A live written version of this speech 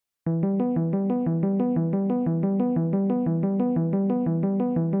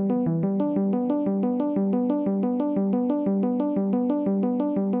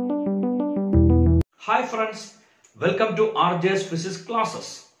friends, welcome to RJ's Physics classes.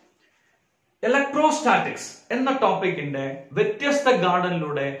 Electrostatics എന്ന ടോപ്പിക്കിന്റെ വ്യത്യസ്ത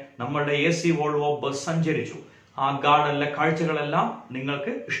ഗാർഡനിലൂടെ നമ്മുടെ AC വോൾവോ ബസ് സഞ്ചരിച്ചു. ആ ഗാർഡനിലെ കാഴ്ചകളെല്ലാം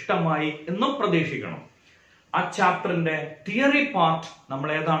നിങ്ങൾക്ക് ഇഷ്ടമായി എന്നും പ്രതീക്ഷിക്കണം. ആ ചാപ്റ്ററിന്റെ തിയറി പാർട്ട് നമ്മൾ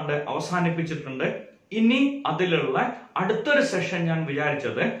ഏതാണ്ട് അവസാനിപ്പിച്ചിട്ടുണ്ട്. ഇനി അതിലുള്ള അടുത്തൊരു സെഷൻ ഞാൻ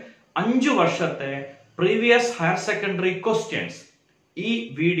വിചാരിച്ചത് 5 വർഷത്തെ പ്രീവിയസ് ഹയർ സെക്കൻഡറി ക്വസ്റ്റ്യൻസ് ഈ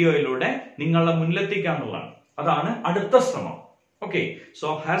വീഡിയോയിലൂടെ നിങ്ങളുടെ മുന്നിലെത്തിക്കാനുള്ളതാണ്. അതാണ് അടുത്ത ശ്രമം. ഓക്കെ, സോ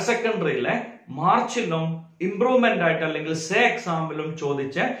ഹയർ സെക്കൻഡറിയിലെ മാർച്ചിലും ഇംപ്രൂവ്മെന്റ് ആയിട്ട് അല്ലെങ്കിൽ സേ എക്സാമിലും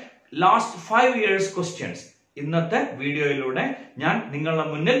ചോദിച്ച ലാസ്റ്റ് 5 years ക്വസ്റ്റ്യൻസ് ഇന്നത്തെ വീഡിയോയിലൂടെ ഞാൻ നിങ്ങളുടെ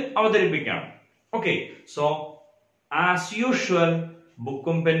മുന്നിൽ അവതരിപ്പിക്കുകയാണ്. ഓക്കെ, സോ ആസ് യൂഷ്വൽ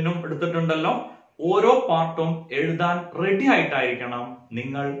ബുക്കും പെന്നും എടുത്തിട്ടുണ്ടല്ലോ. ഓരോ പാർട്ടും എഴുതാൻ റെഡി ആയിട്ടായിരിക്കണം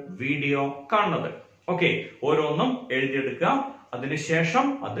നിങ്ങൾ വീഡിയോ കാണുന്നത്. ഓക്കെ, ഓരോന്നും എഴുതിയെടുക്കുക, അതിനുശേഷം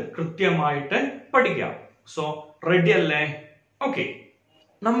അത് കൃത്യമായിട്ട് പഠിക്കാം. സോ റെഡി അല്ലേ? ഓക്കെ,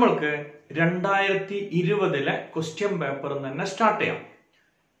 നമ്മൾക്ക് 2020 ക്വസ്റ്റ്യൻ പേപ്പർ തന്നെ സ്റ്റാർട്ട് ചെയ്യാം.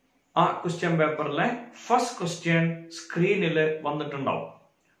 ആ ക്വസ്റ്റ്യൻ പേപ്പറിലെ ഫസ്റ്റ് ക്വസ്റ്റ്യൻ സ്ക്രീനിൽ വന്നിട്ടുണ്ടാവും.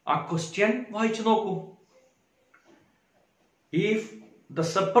 ആ ക്വസ്റ്റ്യൻ വായിച്ചു നോക്കൂ. If the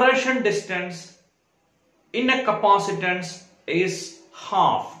separation distance in a capacitance is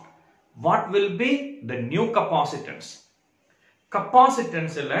halved, what will be the new capacitance?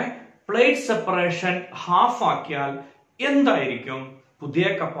 Capacitance plate separation half ആക്കിയാൽ എന്തായിരിക്കും പുതിയ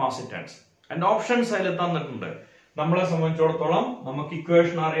കപ്പാസിറ്റൻസ്? ആൻഡ് ഓപ്ഷൻസ് അതിൽ തന്നിട്ടുണ്ട്. നമ്മളെ സംബന്ധിച്ചിടത്തോളം നമുക്ക്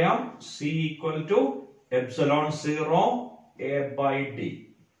ഇക്വേഷൻ അറിയാം. C = ε0 A/d.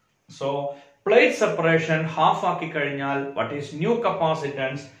 So plate separation half ആക്കി കഴിഞ്ഞാൽ what is new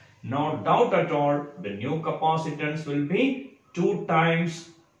capacitance? No doubt at all, the new capacitance will be 2 times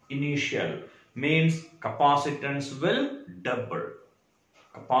initial. Means capacitance will double.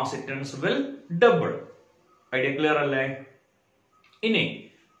 Capacitance will double. Idea clear അല്ലേ? ഇനി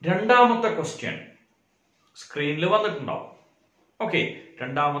രണ്ടാമത്തെ question സ്ക്രീനിൽ വന്നിട്ടുണ്ടാവും. Okay,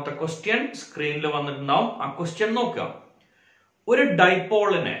 രണ്ടാമത്തെ question സ്ക്രീനിൽ വന്നിട്ടുണ്ടാവും. ആ ക്വസ്റ്റ്യൻ നോക്കുക. ഒരു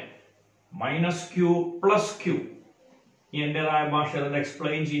ഡൈപോളിനെ -q + q, എന്റേതായ ഭാഷയിൽ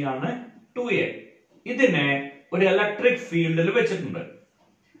എക്സ്പ്ലെയിൻ ചെയ്യാണ് 2a, ഇതിനെ ഒരു ഇലക്ട്രിക് ഫീൽഡിൽ വെച്ചിട്ടുണ്ട്.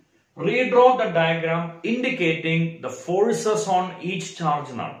 Redraw the diagram indicating the forces on each charge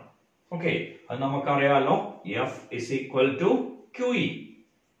എന്നാണ്. ഓക്കെ, അത് നമുക്കറിയാലോ. F = QE.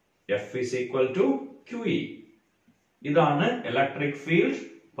 F = QE. ഇതാണ് electric field.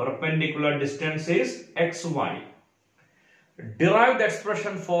 Perpendicular distance is xy. Derive the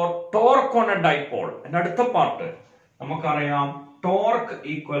expression for torque on a dipole. അടുത്ത പാർട്ട് നമുക്കറിയാം. Torque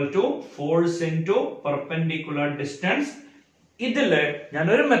 = force into perpendicular distance. ഇതില്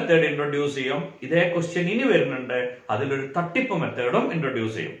ഞാനൊരു method introduce ചെയ്യും. ഇതേ ക്വസ്റ്റ്യൻ ഇനി വരുന്നുണ്ട്. അതിലൊരു തട്ടിപ്പ് മെത്തേഡും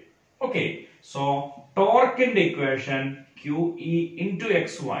ഇൻട്രൊഡ്യൂസ് ചെയ്യും. Okay, so ടോർക്കിന്റെ equation QE ×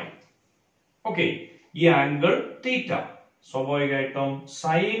 xy. Okay, ഈ ആംഗിൾ തീറ്റ സ്വാഭാവികമായിട്ടും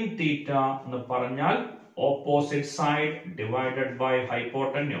സൈൻ തീറ്റ എന്ന് പറഞ്ഞാൽ opposite side divided by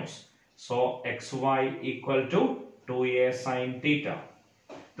hypotenuse. So xy = 2a sin theta.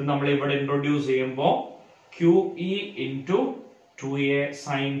 ഇത് നമ്മൾ ഇവിടെ ഇൻട്രൊഡ്യൂസ് ചെയ്യുമ്പോൾ QE × 2a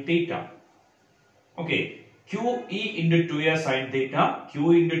sin theta. Okay, QE × 2a sin theta, Q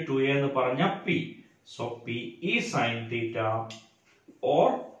 × 2a എന്ന് പറഞ്ഞ P. So PE sin theta or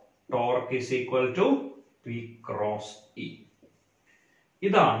torque = P cross E.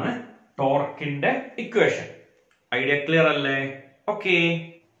 ഇതാണ് ടോർക്കിന്റെ equation. Idea clear അല്ലേ? Okay,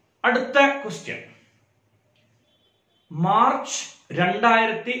 അടുത്ത question March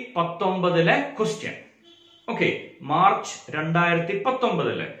 2019 question. Okay, March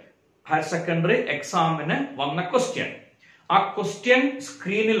 2019 higher secondary എക്സാമിന് വന്ന question. ആ question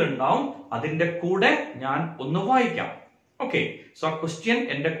സ്ക്രീനിൽ ഉണ്ടാവും. അതിന്റെ കൂടെ ഞാൻ ഒന്ന് വായിക്കാം. ഓക്കെ, സോ ആ ക്വസ്റ്റ്യൻ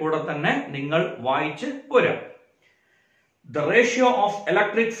എന്റെ കൂടെ തന്നെ നിങ്ങൾ വായിച്ച് പോരാ. The ratio of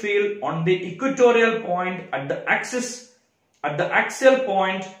electric field on the equatorial point at the axial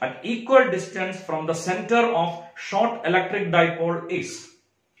point at equal distance from the center of short electric dipole is.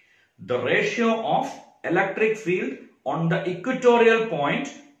 The ratio of electric field on the equatorial point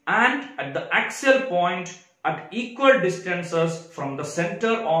and at the axial point at equal distances from the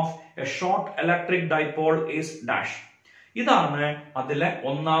center of a short electric dipole is dash. ഇതാണ് അതിലെ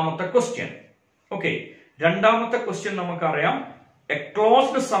ഒന്നാമത്തെ question. Okay, രണ്ടാമത്തെ question നമുക്കറിയാം. A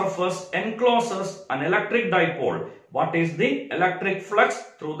closed surface encloses an electric dipole. What is the electric flux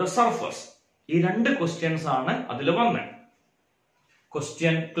through the surface? ഈ രണ്ട് questions ആണ് അതിൽ വന്നത്.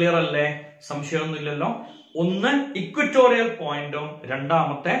 ക്വസ്റ്റ്യൻ ക്ലിയർ അല്ലേ? സംശയമൊന്നുമില്ലല്ലോ. ഒന്ന് ഇക്വറ്റോറിയൽ പോയിന്റും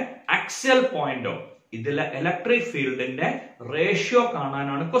രണ്ടാമത്തെ ആക്സിയൽ പോയിന്റും. ഇതിലെ ഇലക്ട്രിക് ഫീൽഡിന്റെ റേഷ്യോ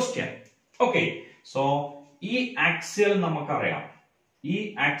കാണാനാണ് question. Okay, So E axial നമുക്കറിയാം. E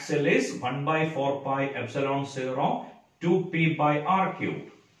axial is 1 by 4 pi epsilon 0 2p by r cube.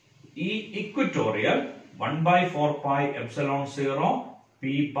 E equatorial 1 by 4 pi epsilon 0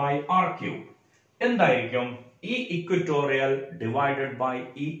 p by r cube. എന്തായിരിക്കും E equatorial divided by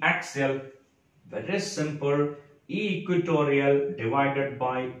E axial? Very simple. E equatorial divided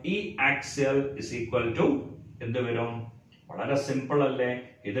by E axial is equal to എന്ത് വരും? വളരെ simple അല്ലേ?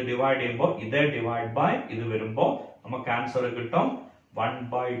 ഇത് divide ചെയ്യുമ്പോൾ ഇതേ divide by ഇത് വരുമ്പോൾ നമുക്ക് ആൻസർ കിട്ടും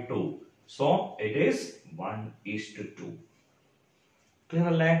 1/2. So it is 1:2. ക്ലിയർ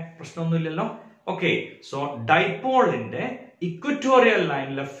അല്ലേ? പ്രശ്നമൊന്നുമില്ലല്ലോ. ഓക്കെ, സോ ഡൈപോളിന്റെ ഇക്വറ്റോറിയൽ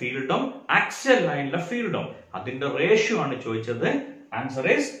ലൈനിലെ ഫീൽഡും ആക്സിയൽ ലൈനിലെ ഫീൽഡും അതിന്റെ റേഷ്യോ ആണ് ചോദിച്ചത്. Answer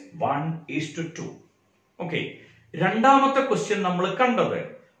is 1:2. ഓക്കെ, രണ്ടാമത്തെ ക്വസ്റ്റ്യൻ നമ്മൾ കണ്ടത്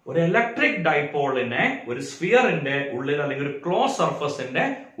ഒരു ഇലക്ട്രിക് ഡൈപോളിനെ ഒരു സ്ഫിയറിന്റെ ഉള്ളിൽ അല്ലെങ്കിൽ ഒരു ക്ലോസ് സർഫസിന്റെ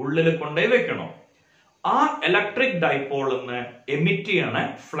ഉള്ളിൽ കൊണ്ടുപോയി വെക്കണം. ആ ഇലക്ട്രിക് ഡൈപോളിൽ നിന്ന് എമിറ്റ് ചെയ്യണ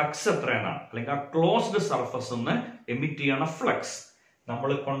ഫ്ലക്സ് എത്രയാണ്, അല്ലെങ്കിൽ ആ ക്ലോസ്ഡ് സർഫസ് നിന്ന് എമിറ്റ് ചെയ്യണ ഫ്ലക്സ്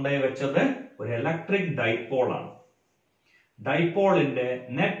നമ്മൾ കൊണ്ടുപോയി വെച്ചത് ഒരു ഇലക്ട്രിക് ഡൈപോൾ ആണ്. ഡൈപോളിന്റെ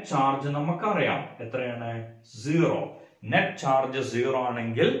നെറ്റ് ചാർജ് നമുക്കറിയാം എത്രയാണ്? 0. നെറ്റ് ചാർജ് 0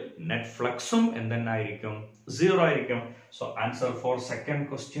 ആണെങ്കിൽ നെറ്റ് ഫ്ലക്സും എന്തെന്നായിരിക്കും? 0 ആയിരിക്കും. So answer four second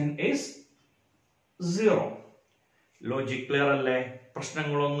question is 0. Logic clear അല്ലേ?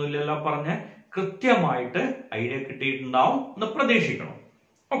 പ്രശ്നങ്ങളൊന്നുമില്ലല്ലോ പറഞ്ഞ് കൃത്യമായിട്ട് ഐഡിയ കിട്ടിയിട്ടുണ്ടാവും എന്ന് പ്രതീക്ഷിക്കണം.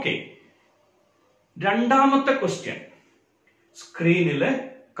 ഓക്കെ, രണ്ടാമത്തെ ക്വസ്റ്റ്യൻ സ്ക്രീനിൽ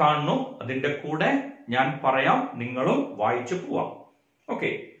കാണുന്നു. അതിന്റെ കൂടെ ഞാൻ പറയാം, നിങ്ങളും വായിച്ചു പോവാം.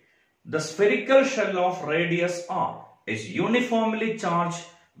 Okay, the spherical shell of radius r is uniformly charged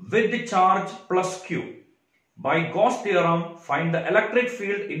with the charge plus q. By Gauss theorem, find the electric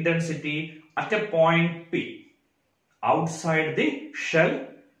field intensity at a point P. Outside the shell,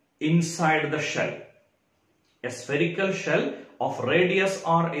 inside the shell. A spherical shell of radius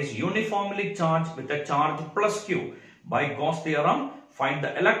r is uniformly charged with a charge plus q. By Gauss theorem, find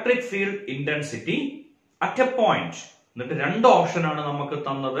the electric field intensity at a point. എന്നിട്ട് രണ്ട് option ആണ് നമുക്ക്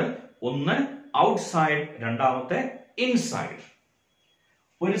തന്നത്. ഒന്ന് outside, രണ്ടാമത്തെ inside.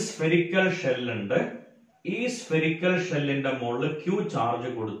 ഒരു spherical shell ഉണ്ട്. ഈ സ്ഫെറിക്കൽ ഷെല്ലിന്റെ മുകളിൽ ക്യൂ ചാർജ്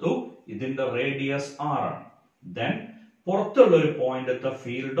കൊടുത്തു. ഇതിന്റെ റേഡിയസ് r ആണ്. ദെൻ പുറത്തുള്ള ഒരു പോയിന്റത്തെ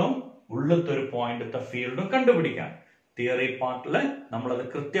ഫീൽഡും ഉള്ളത്തെ ഒരു പോയിന്റത്തെ ഫീൽഡും കണ്ടുപിടിക്കാൻ തിയറി പാർട്ടില് നമ്മളത്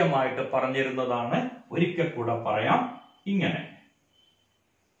കൃത്യമായിട്ട് പറഞ്ഞിരുന്നതാണ്. ഒരിക്കൽ കൂടെ പറയാം ഇങ്ങനെ.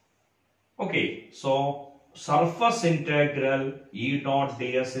 Okay, so surface integral E dot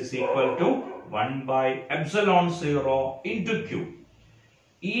ds is equal to 1 by epsilon 0 into q.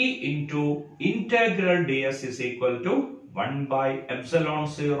 E into integral ds is equal to 1 by epsilon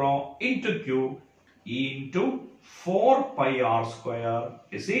 0 into q. E into 4 pi r square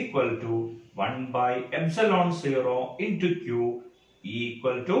is equal to 1 by epsilon 0 into q. E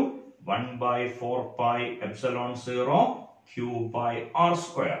equal to 1 by 4 pi epsilon 0 q by r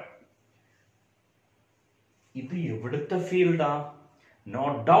square. ഇത് എവിടുത്തെ ഫീൽഡാ? No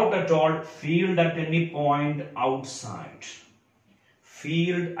doubt at all, field at any point outside.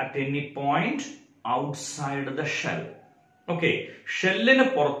 Field at any point outside the shell. Okay, ഷെല്ലിന്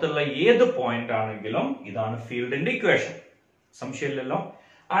പുറത്തുള്ള ഏത് point ആണെങ്കിലും ഇതാണ് ഫീൽഡിന്റെ equation. സംശയമില്ലല്ലോ.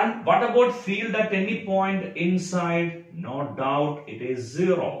 And what about field at any point inside? No doubt it is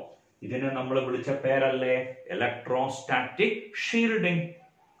 0. ഇതിനെ നമ്മൾ വിളിച്ച പേരല്ലേ electrostatic shielding.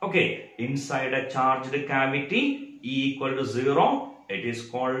 Okay, inside a charged cavity E equal to 0, it is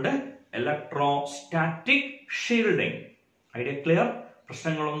called electrostatic shielding. Idea clear?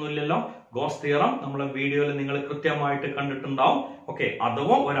 പ്രശ്നങ്ങളൊന്നുമില്ലല്ലോ. Goes theorem നമ്മളെ വീഡിയോയിൽ നിങ്ങൾ കൃത്യമായിട്ട് കണ്ടിട്ടുണ്ടാവും. Okay,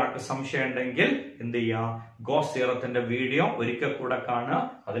 അഥവാ ഒരാൾക്ക് സംശയം ഉണ്ടെങ്കിൽ എന്ത് ചെയ്യുക? ഗോസ് തിയറത്തിന്റെ വീഡിയോ ഒരിക്കൽ കൂടെ കാണുക.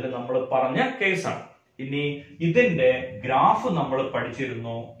 അതിൽ നമ്മൾ പറഞ്ഞ കേസാണ്. ഇനി ഇതിന്റെ ഗ്രാഫ് നമ്മൾ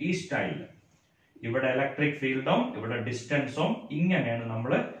പഠിച്ചിരുന്നു ഈ സ്റ്റൈലിൽ. ഇവിടെ ഇലക്ട്രിക് ഫീൽഡും ഇവിടെ ഡിസ്റ്റൻസും ഇങ്ങനെയാണ്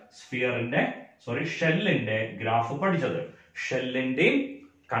നമ്മൾ ഷെല്ലിന്റെ ഗ്രാഫ് പഠിച്ചത്. ഷെല്ലിന്റെയും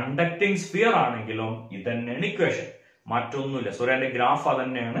കണ്ടക്ടിങ് സ്ഫിയർ ആണെങ്കിലും ഇത് തന്നെയാണ് ഇക്വേഷൻ, മാറ്റൊന്നുമില്ല. അതിന്റെ ഗ്രാഫ്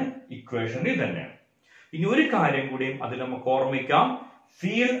അതന്നെയാണ്, ഇക്വേഷൻ ഇത് തന്നെയാണ്. ഇനി ഒരു കാര്യം കൂടിയും അതിൽ നമുക്ക് ഓർമ്മിക്കാം.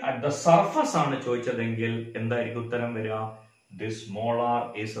 ഫീൽഡ് അറ്റ് ദ സർഫസ് ആണ് ചോദിച്ചതെങ്കിൽ എന്തായിരിക്കും ഉത്തരം വരിക? This small r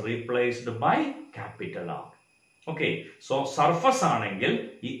is replaced by capital R. Okay, so surface ആണെങ്കിൽ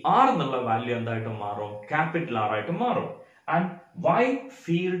ഈ r എന്നുള്ള വാല്യൂ എന്തായിട്ട് മാറും? ക്യാപിറ്റൽ R ആയിട്ട് മാറും. And why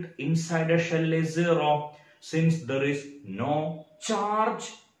field inside a shell is 0? Since there is no charge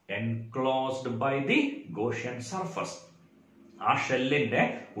enclosed by the Gaussian surface. ആ ഷെല്ലിന്റെ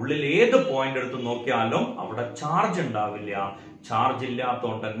ഉള്ളിൽ ഏത് പോയിന്റ് എടുത്ത് നോക്കിയാലും അവിടെ ചാർജ് ഉണ്ടാവില്ല. ചാർജ്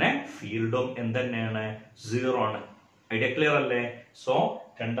ഇല്ലാത്തതുകൊണ്ട് തന്നെ ഫീൽഡും എന്ത് തന്നെയാണ്? 0 ആണ്. ഐഡിയ ക്ലിയർ അല്ലേ? സോ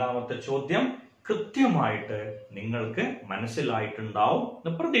രണ്ടാമത്തെ ചോദ്യം കൃത്യമായിട്ട് നിങ്ങൾക്ക് മനസ്സിലായിട്ടുണ്ടാവും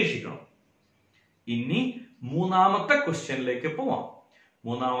എന്ന് പ്രതീക്ഷിക്കണം. ഇനി മൂന്നാമത്തെ ക്വസ്റ്റ്യനിലേക്ക് പോവാം.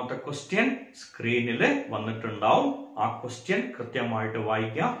 മൂന്നാമത്തെ ക്വസ്റ്റ്യൻ സ്ക്രീനിൽ വന്നിട്ടുണ്ടാവും. ആ ക്വസ്റ്റ്യൻ കൃത്യമായിട്ട്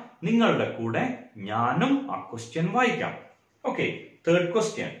വായിക്കാം. നിങ്ങളുടെ കൂടെ ഞാനും ആ ക്വസ്റ്റ്യൻ വായിക്കാം. Okay, third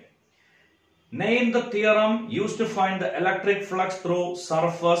question. Name the theorem used to find the electric flux through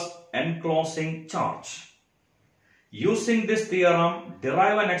surface enclosing charge. Using this theorem,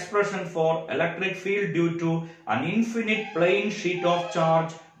 derive an expression for electric field due to an infinite plane sheet of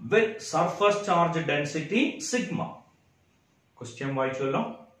charge with surface charge density sigma. Question vaaichullo.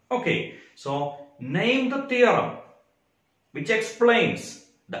 Okay, so name the theorem which explains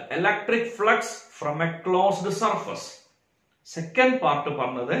the electric flux from a closed surface. Second part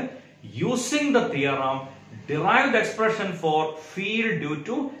parnathu, using the theorem, derive the expression for field due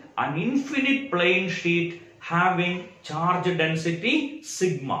to an infinite plane sheet having charge density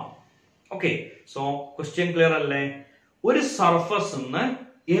sigma. Okay, so question clear alle? ഒരു surface നിന്ന്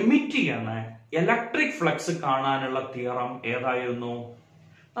emit ചെയ്യണ electric flux കാണാനുള്ള theorem ഏതായിരുന്നു?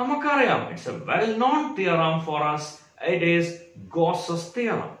 നമുക്കറിയാം, it's A well known theorem four us. It is Gauss's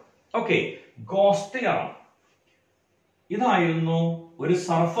theorem. Okay, Gauss theorem. ഇതായിരുന്നു ഒരു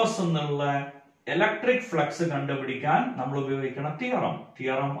surface എന്നുള്ള electric flux കണ്ടുപിടിക്കാൻ നമ്മൾ ഉപയോഗിക്കുന്ന തിയറം.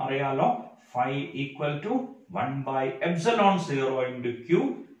 തിയറം അറിയാലോ, phi equal to 1 by epsilon 0 into q,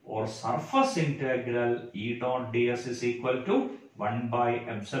 or surface integral E dot ds is equal to 1 by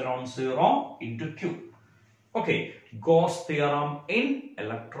epsilon 0 into q. Okay, Gauss theorem in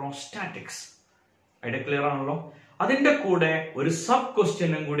electrostatics. Idea clear ആണല്ലോ. അതിന്റെ കൂടെ ഒരു sub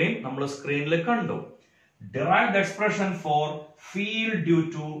ക്വസ്റ്റ്യനും കൂടി നമ്മൾ സ്ക്രീനിൽ കണ്ടു. Derive the expression for field due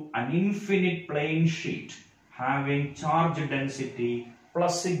to an infinite plane sheet having charge density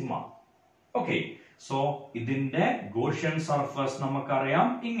plus sigma. Okay, so ഇതിന്റെ Gaussian surface നമുക്കറിയാം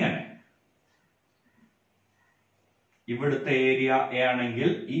ഇങ്ങനെ. ഇവിടുത്തെ ഏരിയ എ ആണെങ്കിൽ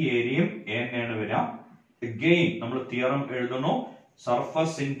ഈ ഏരിയയും എ തന്നെയാണ് വരിക. Again നമ്മൾ തിയറം എഴുതുന്നു.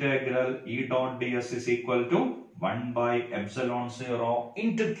 Surface integral E dot ds is equal to 1 by epsilon 0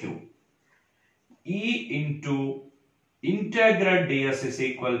 into q. E into integral ds is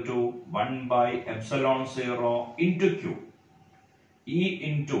equal to 1 by epsilon 0 into q. E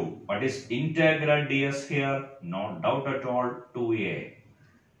into, what is integral ds here? No doubt at all, 2a.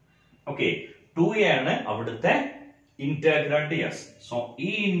 Okay, 2a ആണ് അവിടുത്തെ integral ds. So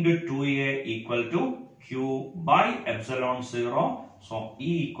E into 2a equal to q by epsilon 0. So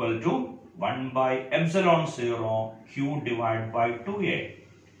E equal to 1 by epsilon 0 q divided by 2a.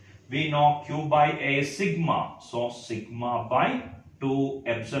 We know q by a is sigma, so sigma by 2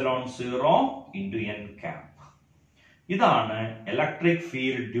 epsilon 0 into n cap. ഇതാണ് electric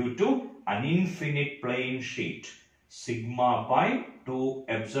field due to an infinite plane sheet, sigma by 2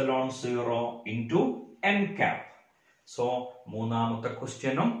 epsilon 0 into n cap. So മൂന്നാമത്തെ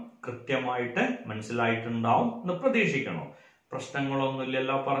ക്വസ്റ്റ്യനും കൃത്യമായിട്ട് മനസ്സിലായിട്ടുണ്ടാവും എന്ന് പ്രതീക്ഷിക്കണം.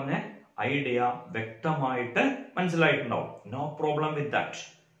 പ്രശ്നങ്ങളൊന്നുമില്ലല്ലോ പറഞ്ഞ idea വ്യക്തമായിട്ട് മനസ്സിലായിട്ടുണ്ടാവും. No problem with that.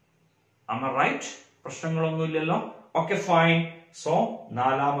 Am I right? പ്രശ്നങ്ങളൊന്നുമില്ലല്ലോ. Okay, fine. So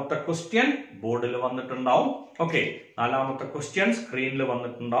നാലാമത്തെ ക്വസ്റ്റ്യൻ ബോർഡിൽ വന്നിട്ടുണ്ടാവും. ഓക്കെ, നാലാമത്തെ ക്വസ്റ്റ്യൻ സ്ക്രീനിൽ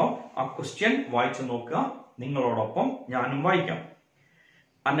വന്നിട്ടുണ്ടാവും. ആ ക്വസ്റ്റ്യൻ വായിച്ചു നോക്കുക. നിങ്ങളോടൊപ്പം ഞാനും വായിക്കാം.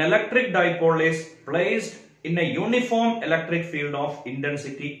 An electric dipole is placed in a uniform electric field of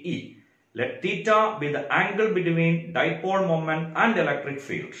intensity E. Let theta be the angle between dipole moment and electric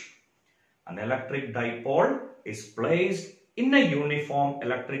field. An electric dipole is placed in a uniform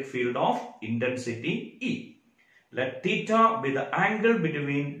electric field of intensity E. Let theta be the angle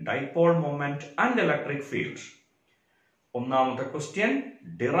between dipole moment and electric field. ഒന്നാമത്തെ question,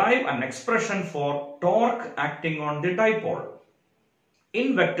 derive an expression for torque acting on the dipole in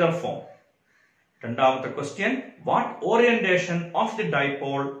vector form. രണ്ടാമത്തെ question, what orientation of the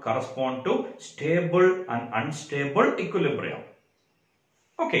dipole correspond to stable and unstable equilibrium?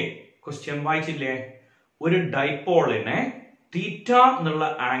 Okay, question വായിച്ചില്ലേ? ഒരു ഡൈപോളിനെ തീറ്റ എന്നുള്ള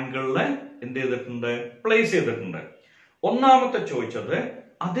ആംഗിളില് എന്ത് ചെയ്തിട്ടുണ്ട്? Place ചെയ്തിട്ടുണ്ട്. ഒന്നാമത്തെ ചോദിച്ചത്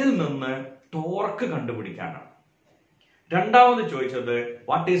അതിൽ നിന്ന് ടോർക്ക് കണ്ടുപിടിക്കാനാണ്. രണ്ടാമത് ചോദിച്ചത്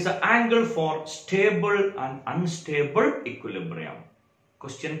what is the angle four stable and unstable equilibrium.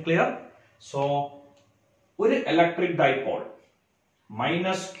 Question clear? So ഒരു electric dipole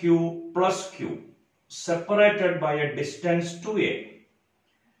 -q + q separated by A distance 2a.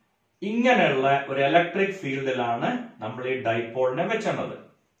 ഇങ്ങനെയുള്ള ഒരു ഇലക്ട്രിക് ഫീൽഡിലാണ് നമ്മൾ ഈ ഡൈപോളിനെ വെച്ചത്.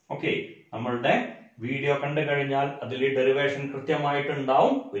 ഓക്കെ, നമ്മളുടെ വീഡിയോ കണ്ടു കഴിഞ്ഞാൽ അതിൽ ഈ ഡെറിവേഷൻ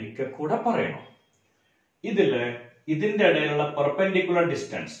കൃത്യമായിട്ടുണ്ടാവും. ഒരിക്കൽ കൂടെ പറയണം. ഇതിന്റെ ഇടയിലുള്ള പെർപെൻഡിക്കുലർ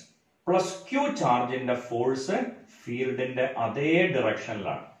ഡിസ്റ്റൻസ് പ്ലസ് q ചാർജിന്റെ ഫോഴ്സ് ഫീൽഡിന്റെ അതേ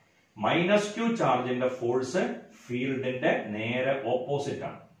ഡിറക്ഷനിലാണ്. മൈനസ് ക്യൂ ചാർജിന്റെ ഫോഴ്സ് ഫീൽഡിന്റെ നേരെ ഓപ്പോസിറ്റ്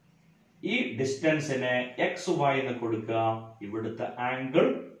ആണ്. ഈ ഡിസ്റ്റൻസിനെ എക്സ് വൈ എന്ന് കൊടുക്കുക. ഇവിടുത്തെ ആംഗിൾ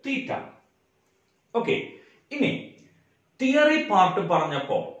തീറ്റ. ഓക്കെ, ഇനി തിയറി പാർട്ട്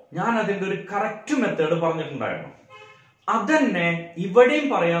പറഞ്ഞപ്പോ ഞാൻ അതിന്റെ ഒരു കറക്റ്റ് മെത്തേഡ് പറഞ്ഞിട്ടുണ്ടായിരുന്നു. അതന്നെ ഇവിടെയും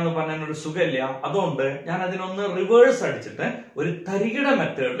പറയാന്ന് പറഞ്ഞ ഒരു സുഖമില്ല. അതുകൊണ്ട് ഞാൻ അതിനൊന്ന് റിവേഴ്സ് അടിച്ചിട്ട് ഒരു തരികിട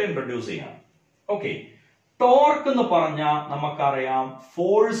മെത്തേഡിൽ ഇൻട്രൊഡ്യൂസ് ചെയ്യാം. ഓക്കെ, ടോർക്ക് എന്ന് പറഞ്ഞാൽ നമുക്കറിയാം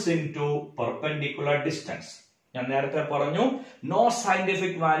ഫോഴ്സ് ഇൻടു പെർപെൻഡിക്കുലർ ഡിസ്റ്റൻസ്. ഞാൻ നേരത്തെ പറഞ്ഞു നോ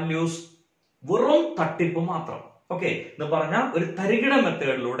സയന്റിഫിക് വാല്യൂസ്, വെറും തട്ടിപ്പ് മാത്രം. ഓക്കെ, എന്ന് പറഞ്ഞാൽ ഒരു തരികിട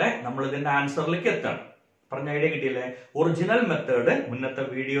മെത്തേഡിലൂടെ നമ്മൾ ഇതിന്റെ ആൻസറിലേക്ക് എത്തണം. പറഞ്ഞ ഐഡിയ കിട്ടിയില്ലേ? ഒറിജിനൽ മെത്തേഡ് മുന്നത്തെ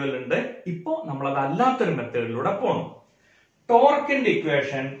വീഡിയോയിലുണ്ട്. ഇപ്പോ നമ്മൾ അത് അല്ലാത്തൊരു മെത്തേഡിലൂടെ പോകണം. ടോർക്കിന്റെ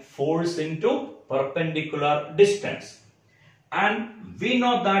equation force into perpendicular distance. And we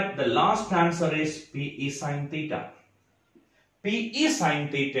know that the last answer is PE sin theta. PE sin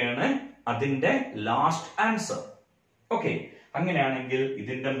theta ആണ് അതിന്റെ ലാസ്റ്റ് ആൻസർ. ഓക്കെ, അങ്ങനെയാണെങ്കിൽ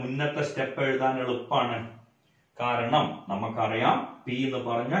ഇതിന്റെ മുന്നത്തെ സ്റ്റെപ്പ് എഴുതാൻ എളുപ്പമാണ്. കാരണം നമുക്കറിയാം P എന്ന്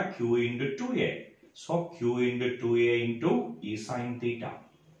പറഞ്ഞ Q into 2A. So Q into 2A into E sin theta.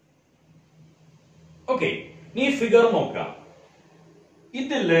 Okay, നീ ഫിഗർ നോക്കുക.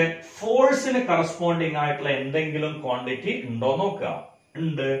 ഇതില് ഫോഴ്സിന് കറസ്പോണ്ടിങ് ആയിട്ടുള്ള എന്തെങ്കിലും ക്വാണ്ടിറ്റി ഉണ്ടോ നോക്കുക.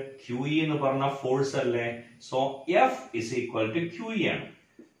 ഉണ്ട്. QE എന്ന് പറഞ്ഞ ഫോഴ്സ് അല്ലേ? So F is equal to QE ആണ്.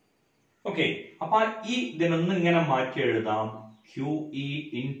 ഓക്കെ, അപ്പൊ ഈ ഇതിനൊന്ന് ഇങ്ങനെ മാറ്റി എഴുതാം. QE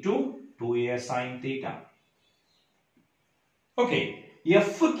into 2A sin theta. Okay,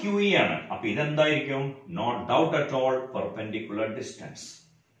 F QE ആണ്. അപ്പൊ ഇതെന്തായിരിക്കും? Not doubt at all perpendicular distance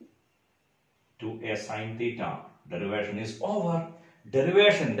 2A sin theta. Derivation is over.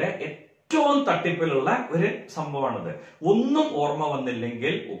 ഡെറിവേഷന്റെ ഏറ്റവും തട്ടിപ്പിലുള്ള ഒരു സംഭവമാണിത്. ഒന്നും ഓർമ്മ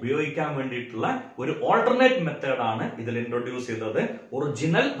വന്നില്ലെങ്കിൽ ഉപയോഗിക്കാൻ വേണ്ടിയിട്ടുള്ള ഒരു ഓൾട്ടർനേറ്റ് മെത്തേഡ് ആണ് ഇതിൽ ഇൻട്രൊഡ്യൂസ് ചെയ്തത്.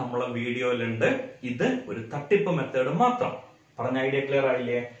 ഒറിജിനൽ നമ്മളെ വീഡിയോയിലുണ്ട്. ഇത് ഒരു തട്ടിപ്പ് മെത്തേഡ് മാത്രം. പറഞ്ഞ ഐഡിയ ക്ലിയർ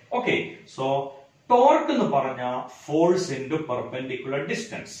ആയില്ലേ? ഓക്കെ, സോ ടോർക്ക് എന്ന് പറഞ്ഞ force into perpendicular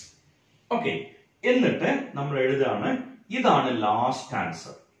distance. Okay, എന്നിട്ട് നമ്മൾ എഴുതാണ് ഇതാണ് ലാസ്റ്റ്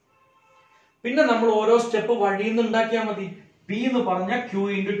ആൻസർ. പിന്നെ നമ്മൾ ഓരോ സ്റ്റെപ്പ് വഴിയിൽ നിന്ന് ഉണ്ടാക്കിയാൽ മതി. P എന്ന് പറഞ്ഞ Q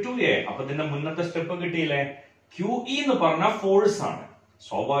into 2A. അപ്പൊ ഇതിന്റെ മുന്നത്തെ സ്റ്റെപ്പ് കിട്ടിയില്ലേ? QE എന്ന് പറഞ്ഞ ഫോഴ്സ് ആണ്.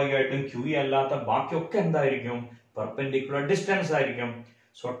 സ്വാഭാവികമായിട്ടും QE അല്ലാത്ത ബാക്കിയൊക്കെ എന്തായിരിക്കും? പെർപെൻഡിക്കുലർ ഡിസ്റ്റൻസ് ആയിരിക്കും.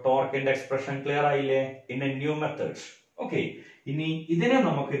 സോ ടോർക്കിന്റെ എക്സ്പ്രഷൻ ക്ലിയർ ആയില്ലേ? In A new method. Okay, ഇനി ഇതിനെ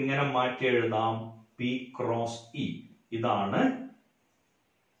നമുക്ക് ഇങ്ങനെ മാറ്റി എഴുതാം. P cross E. ഇതാണ്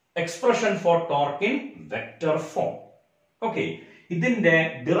expression for torque in vector form. Okay, ഇതിന്റെ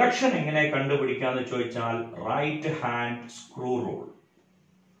ഡിറക്ഷൻ എങ്ങനെ കണ്ടുപിടിക്കാന്ന് ചോദിച്ചാൽ right hand screw rule.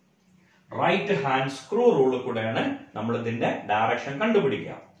 Right hand screw rule കൂടെയാണ് നമ്മൾ ഇതിന്റെ ഡയറക്ഷൻ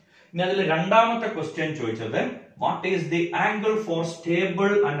കണ്ടുപിടിക്കുക. ഇനി അതിൽ രണ്ടാമത്തെ ക്വസ്റ്റ്യൻ ചോദിച്ചത് what is the angle four stable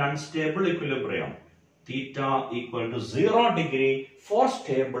and unstable equilibrium? theta equal to 0 degree for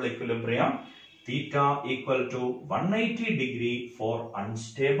stable equilibrium, theta equal to 180 degree for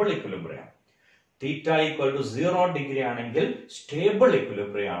unstable equilibrium. Theta equal to 0 degree ആണെങ്കിൽ stable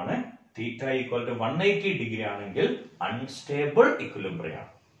equilibrium ആണ്. Theta equal to 180 degree ആണെങ്കിൽ unstable equilibrium.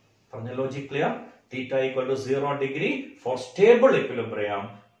 പറഞ്ഞ logic clear? Theta equal to 0 degree for stable equilibrium,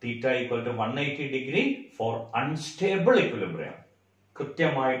 theta equal to 180 degree for unstable equilibrium.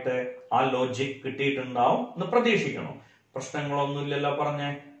 കൃത്യമായിട്ട് ആ logic കിട്ടിയിട്ടുണ്ടാവും എന്ന് പ്രതീക്ഷിക്കണം. പ്രശ്നങ്ങളൊന്നുമില്ലല്ലോ പറഞ്ഞേ?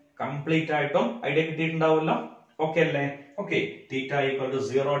 Complete ആയിട്ടും ഐഡിയ കിട്ടിയിട്ടുണ്ടാവുമല്ലോ? ഓക്കെ അല്ലേ? Okay, theta equal to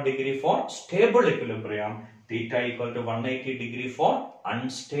 0 degree four stable equilibrium, theta equal to 180 degree four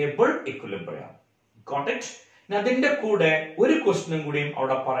unstable equilibrium. Got it? അതിന്റെ കൂടെ ഒരു ക്വസ്റ്റ്യനും കൂടിയും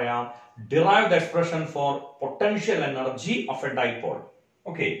അവിടെ പറയാം. Derived expression for potential energy of A dipole.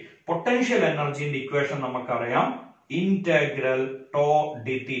 Okay, potential എനർജിന്റെ equation നമുക്കറിയാം. ഇന്റഗ്രൽ ടോ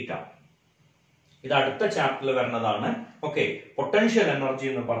ഡി തീറ്റ. ഇത് അടുത്ത ചാപ്റ്ററിൽ വരുന്നതാണ്. ഓക്കെ, പൊട്ടൻഷ്യൽ എനർജി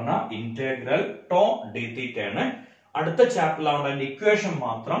എന്ന് പറഞ്ഞ ഇന്റഗ്രൽ ടോ ഡി തീറ്റ ആണ്. അടുത്ത ചാപ്റ്ററിൽ അതിന്റെ ഇക്വേഷൻ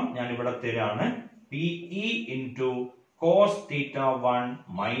മാത്രം ഞാൻ ഇവിടെ തരാണ്. PE into cos theta 1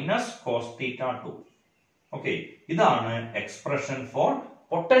 minus cos theta 2. Okay, ഇതാണ് expression for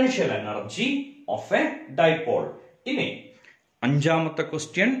potential energy of A dipole. ഇനി അഞ്ചാമത്തെ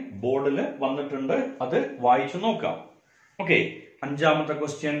ക്വസ്റ്റ്യൻ ബോർഡിൽ വന്നിട്ടുണ്ട്, അത് വായിച്ചു നോക്കാം. ഓക്കെ, അഞ്ചാമത്തെ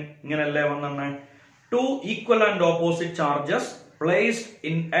ക്വസ്റ്റ്യൻ ഇങ്ങനല്ലേ വന്നെ. Two equal and opposite charges placed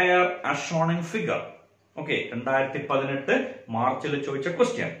in air as shown in figure. Okay, 2018 മാർച്ചിൽ ചോദിച്ച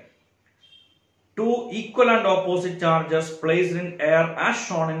question. Two equal and opposite charges placed in air as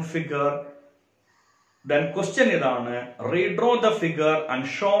shown in figure. Then question idana, redraw the figure and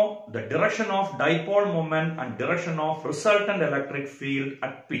show the direction of dipole moment and direction of resultant electric field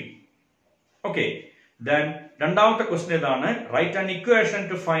at P. Okay, Then രണ്ടാമത്തെ question ഇതാണ്, write an equation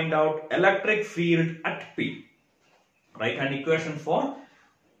to find out electric field at P. Write an equation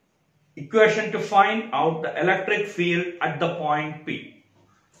to find out the electric field at the point P.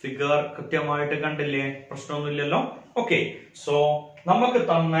 Figure കൃത്യമായിട്ട് കണ്ടില്ലേ, പ്രശ്നമൊന്നുമില്ലല്ലോ. Okay, so നമുക്ക്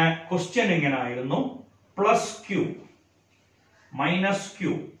തന്ന question എങ്ങനെയായിരുന്നു? Plus Q minus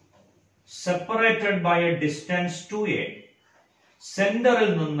Q separated by A distance 2a,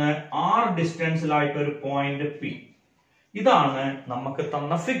 സെന്ററിൽ നിന്ന് r ഡിസ്റ്റൻസിലായിട്ട് ഒരു point P. ഇതാണ് നമുക്ക്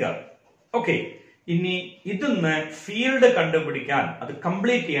തന്ന ഫിഗർ. ഓക്കെ, ഇനി ഇതിന്ന് ഫീൽഡ് കണ്ടുപിടിക്കാൻ, അത്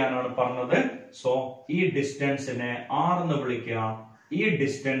കംപ്ലീറ്റ് ചെയ്യാനാണ് പറഞ്ഞത്. സോ ഈ ഡിസ്റ്റൻസിനെ r എന്ന് വിളിക്കുക, ഈ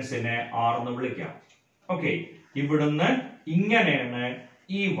ഡിസ്റ്റൻസിനെ r എന്ന് വിളിക്കാം. ഓക്കെ, ഇവിടുന്ന് ഇങ്ങനെയാണ്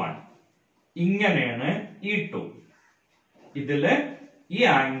E1, ഇങ്ങനെയാണ് E2. ഇതില് ഈ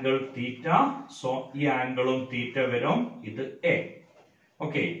ആംഗിൾ തീറ്റ, സോ ഈ ആംഗിളും തീറ്റ വരും. ഇത് എ.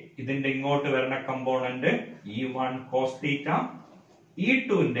 ഓക്കെ, ഇതിന്റെ ഇങ്ങോട്ട് വരുന്ന കമ്പോണന്റ് E1 കോസ് തീറ്റ,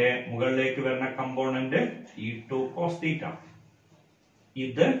 E2ന്റെ മുകളിലേക്ക് വരുന്ന കമ്പോണന്റ് E2 കോസ് തീറ്റ.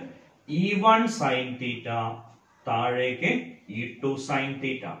 ഇത് E1 സൈൻ തീറ്റ, താഴേക്ക് E2 സൈൻ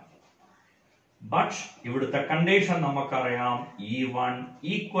തീറ്റ. ബട്ട് ഇവിടുത്തെ കണ്ടീഷൻ നമുക്കറിയാം, E1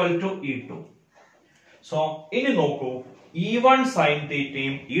 equal to E2. So ഇനി നോക്കൂ, E1 സൈൻ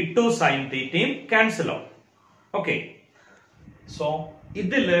തീറ്റയും E2 സൈൻ തീറ്റയും ക്യാൻസൽ ആവും. ഓക്കെ, സോ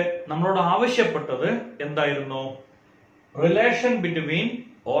ഇതില് നമ്മളോട് ആവശ്യപ്പെട്ടത് എന്തായിരുന്നു? Relation between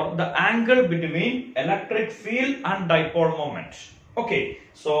or the angle between electric field and dipole moment. Okay,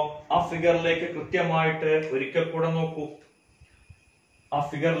 so ആ ഫിഗറിലേക്ക് കൃത്യമായിട്ട് ഒരിക്കൽ കൂടെ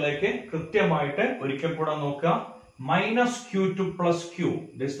നോക്കൂ. minus q to plus q,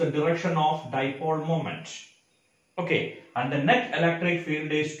 this is the direction of dipole moment. Okay, and the net electric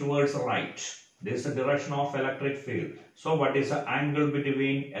field is towards right. This is the direction of electric field. So what is the angle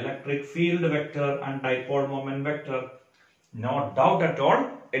between electric field vector and dipole moment vector? No doubt at all,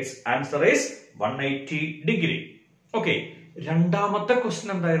 its answer is 180 degree. Okay, രണ്ടാമത്തെ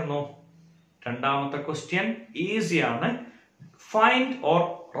question എന്തായിരുന്നു? രണ്ടാമത്തെ question easy ആണ്. Find or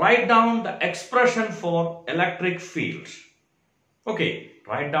write down the expression for electric field. Okay,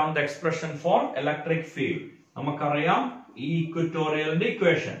 write down the expression for electric field. നമുക്കറിയാം ഈ ഇക്വറ്റോറിയലിന്റെ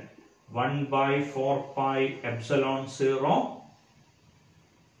equation 1/4 pi epsilon 0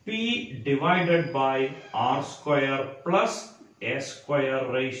 P divided by r square plus a square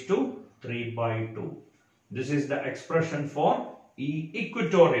raised to 3/2. This is the expression for ഈ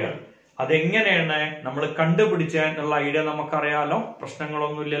equatorial. അതെങ്ങനെയാണ് നമ്മൾ കണ്ടുപിടിച്ചതിനുള്ള idea നമുക്കറിയാലോ,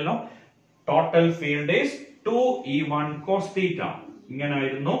 പ്രശ്നങ്ങളൊന്നുമില്ലല്ലോ. Total field is 2E1 cos θ.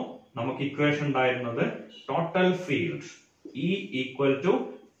 ഇങ്ങനായിരുന്നു നമുക്ക് equation ഉണ്ടായിരുന്നത്. Total field E equal to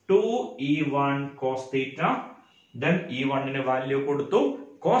 2E1 cos θ. Then E1 ന് value കൊടുത്തു,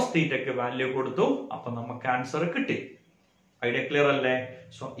 cos θക്ക് value കൊടുത്തു, അപ്പൊ നമുക്ക് ആൻസർ കിട്ടി. ഐഡിയ ക്ലിയർ അല്ലേ?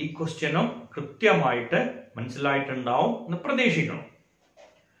 സോ ഈ ക്വസ്റ്റ്യനും കൃത്യമായിട്ട് മനസ്സിലായിട്ടുണ്ടാവും എന്ന് പ്രതീക്ഷിക്കണം.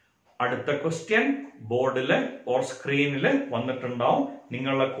 അടുത്ത ക്വസ്റ്റ്യൻ ബോർഡില് ഓർ സ്ക്രീനില് വന്നിട്ടുണ്ടാവും.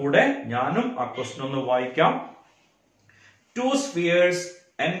 നിങ്ങളുടെ കൂടെ ഞാനും ആ ക്വസ്റ്റ്യൻ ഒന്ന് വായിക്കാം. 2 spheres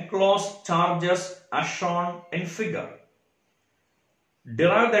enclose charges as shown in figure.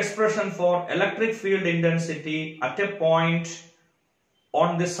 Derive the expression for electric field intensity at a point on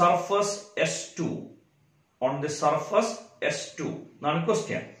the surface S2. On the surface S2. Now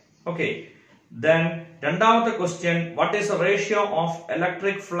question. Okay. Then രണ്ടാമത്തെ question, what is the ratio of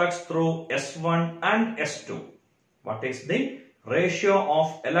electric flux through S1 and S2? What is the ratio of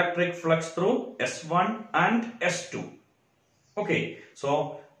electric flux through S1 and S2? Okay, so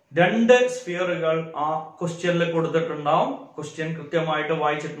രണ്ട് സ്ഫിയറുകൾ ആ ക്വസ്റ്റ്യനിൽ കൊടുത്തിട്ടുണ്ടാവും. Question കൃത്യമായിട്ട്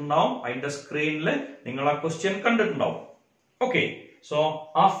വായിച്ചിട്ടുണ്ടാവും. അതിന്റെ സ്ക്രീനിൽ നിങ്ങൾ ആ ക്വസ്റ്റ്യൻ കണ്ടിട്ടുണ്ടാവും. ഓക്കെ, സോ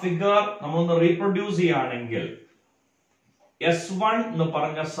ആ ഫിഗർ നമ്മളൊന്ന് റീപ്രൊഡ്യൂസ് ചെയ്യുകയാണെങ്കിൽ S1 എന്ന്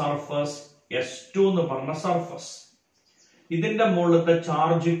പറഞ്ഞ സർഫസ്, S2 എന്ന് പറഞ്ഞ സർഫസ്, ഇതിന്റെ മുകളിലത്തെ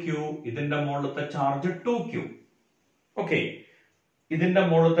ചാർജ് Q, ഇതിന്റെ മുകളിലത്തെ ചാർജ് 2Q. ഓക്കെ, ഇതിന്റെ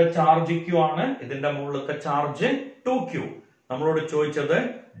മുകളിലത്തെ ചാർജ് Q ആണ്, ഇതിന്റെ മുകളിലത്തെ ചാർജ് 2Q. നമ്മളോട് ചോദിച്ചത്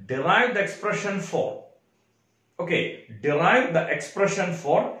derive the expression for. Okay, derive the expression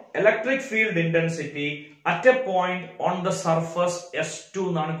for electric field intensity at a point on the surface S2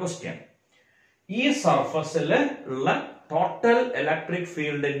 എന്നാണ് ക്വസ്റ്റ്യൻ. ഈ സർഫസിൽ ഉള്ള ടോട്ടൽ ഇലക്ട്രിക്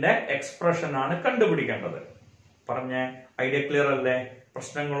ഫീൽഡിന്റെ എക്സ്പ്രഷൻ ആണ് കണ്ടുപിടിക്കേണ്ടത്. പറഞ്ഞ ഐഡിയ ക്ലിയർ അല്ലേ?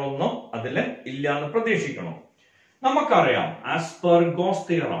 പ്രശ്നങ്ങളൊന്നും അതില് ഇല്ല എന്ന് പ്രതീക്ഷിക്കണം. നമുക്കറിയാം as per goes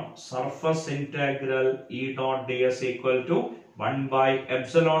theorem surface integral E dot ds equal to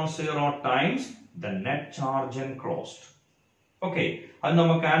 1/epsilon 0 times the net charge enclosed. Okay, അത്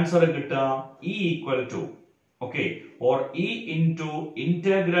നമുക്ക് ആൻസർ കിട്ടുക E equal to Okay, or E into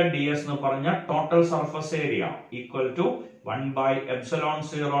integral ds എന്ന് പറഞ്ഞ total surface area equal to 1 by epsilon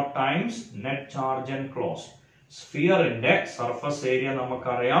 0 times net charge enclosed. Sphere ന്റെ surface area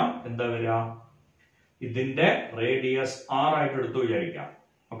നമുക്കറിയാം എന്താ വരിക, ഇതിന്റെ റേഡിയസ് r ആയിട്ട് എടുത്തു വിചാരിക്കാം.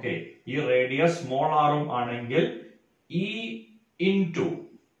 ഓക്കെ, ഈ റേഡിയസ് സ്മോൾ r ഉം ആണെങ്കിൽ E into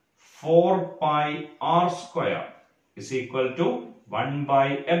 4 pi r square is equal to 1 by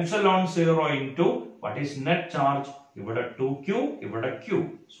epsilon 0 into what is net charge, ഇവിടെ 2q, ഇവിടെ q,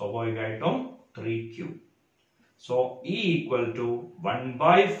 സ്വാഭാവികമായിട്ടും 3q. So E equal to 1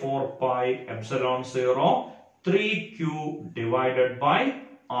 by 4 pi epsilon 0 3q divided by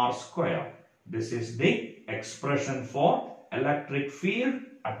r square. This is the expression for electric field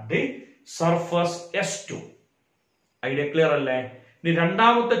at the surface S2. Idea clear അല്ലേ? ഇനി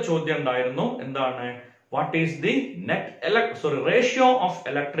രണ്ടാമത്തെ ചോദ്യം ഉണ്ടായിരുന്നു, എന്താണ്, what is the ratio of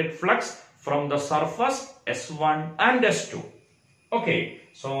electric flux from the surface S1 and S2. Okay,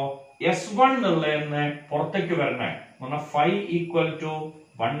 so S1 എന്നുള്ളതിന് പുറത്തേക്ക് വരണേ phi equal to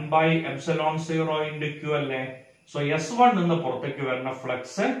 1 by epsilon 0 into q അല്ലേ? So S1 എന്ന് പുറത്തേക്ക് വരുന്ന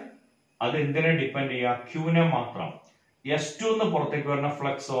ഫ്ലക്സ് അത് എന്തിനെ ഡിപ്പെൻഡ് ചെയ്യുക, q നെ മാത്രം. S2 എന്ന് പുറത്തേക്ക് വരുന്ന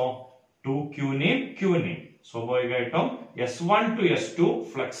ഫ്ലക്സോ 2q-നെയും q-നെയും. സ്വാഭാവികമായിട്ടും S1 to S2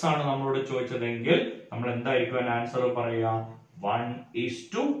 ഫ്ലക്സ് ആണ് നമ്മളോട് ചോദിച്ചതെങ്കിൽ നമ്മൾ എന്തായിരിക്കും ആൻസർ പറയുക,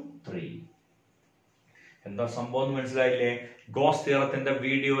 1:3. എന്താ സംഭവം മനസ്സിലായില്ലേ? ഗോസ് തിയറത്തിന്റെ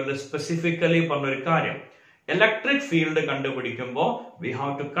വീഡിയോയിൽ സ്പെസിഫിക്കലി പറഞ്ഞൊരു കാര്യം, electric field കണ്ടുപിടിക്കുമ്പോൾ we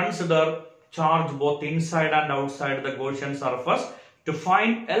have to consider charge both inside and outside the Gaussian surface. To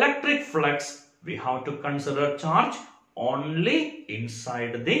find electric flux we have to consider charge only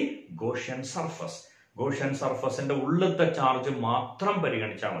inside the Gaussian surface. Gaussian surface ന്റെ ഉള്ളിലത്തെ charge മാത്രം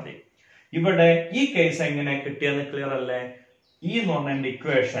പരിഗണിച്ചാൽ മതി. ഇവിടെ ഈ case എങ്ങനെ കിട്ടിയെന്ന് clear അല്ലേ? ഈ എന്ന് പറഞ്ഞ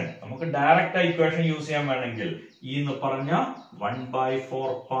ഇക്വേഷൻ നമുക്ക് ഡയറക്റ്റ് ആ ഇക്വേഷൻ യൂസ് ചെയ്യാൻ വേണമെങ്കിൽ ഈ എന്ന് പറഞ്ഞ 1 by 4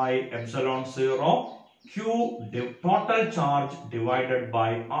 pi epsilon 0 q total charge divided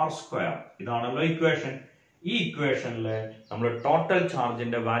by r square. ഇതാണല്ലോ ഇക്വേഷൻ. ഈ ഇക്വേഷനില് നമ്മൾ ടോട്ടൽ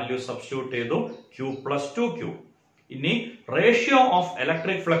ചാർജിന്റെ വാല്യൂ സബ്സ്റ്റിറ്റ്യൂട്ട് ചെയ്തു, q plus 2q. ഇനി റേഷ്യോ ഓഫ്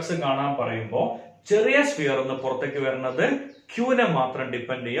ഇലക്ട്രിക് ഫ്ലക്സ് കാണാൻ പറയുമ്പോൾ ചെറിയ സ്ഫിയർ എന്ന് പുറത്തേക്ക് വരുന്നത് q നെ മാത്രം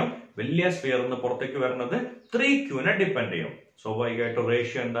ഡിപ്പെൻഡ് ചെയ്യും, വലിയ സ്ഫിയർ എന്ന് പുറത്തേക്ക് വരുന്നത് 3q നെ ഡിപ്പെൻഡ് ചെയ്യും. സ്വാഭാവികമായിട്ട്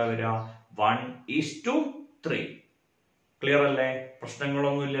റേഷ്യോ എന്താ വരിക, 1:3. ക്ലിയർ അല്ലേ?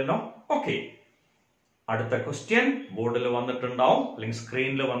 പ്രശ്നങ്ങളൊന്നും ഇല്ലല്ലോ. ഓക്കെ, അടുത്ത ക്വസ്റ്റ്യൻ ബോർഡിൽ വന്നിട്ടുണ്ടാവും അല്ലെങ്കിൽ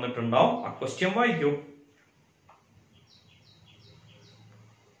സ്ക്രീനിൽ വന്നിട്ടുണ്ടാവും. ആ ക്വസ്റ്റ്യൻ വായിക്കൂ.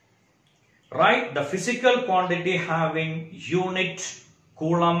 Write the physical quantity having unit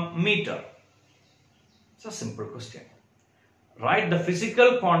coulomb meter. It's a simple question. Write the physical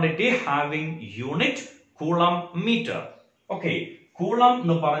quantity having unit coulomb meter. Okay, coulomb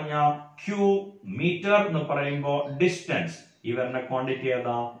nu paranja q, meter nu parayumbo distance. Ee varna quantity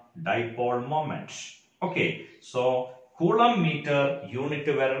eda dipole moment. Okay, so coulomb meter unit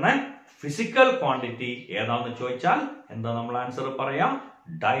varna physical quantity ഏതാണെന്ന് ചോദിച്ചാൽ എന്താ നമ്മൾ answer പറയാ,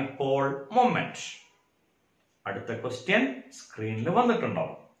 dipole moment. അടുത്ത question സ്ക്രീനിൽ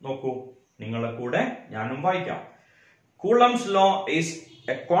വന്നിട്ടുണ്ടാവും, നോക്കൂ, നിങ്ങളെ കൂടെ ഞാനും വായിക്കാം. Coulomb's law is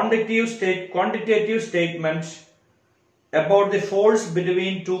a quantitative statement about the force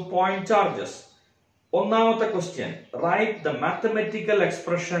between 2 point charges. ഒന്നാമത്തെ question, write the mathematical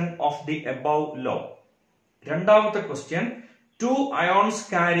expression of the above law. രണ്ടാമത്തെ question, two ions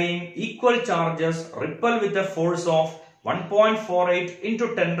carrying equal charges repel with a force of 1.48 into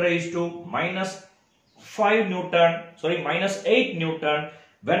 10 raised to minus 8 Newton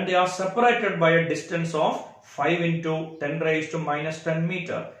when they are separated by a distance of 5 into 10 raised to minus 10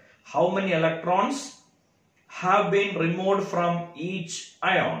 meter. How many electrons have been removed from each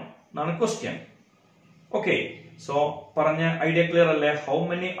ion? Now question. Okay, so paranja idea clear alle? How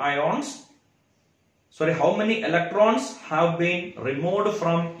many electrons have been removed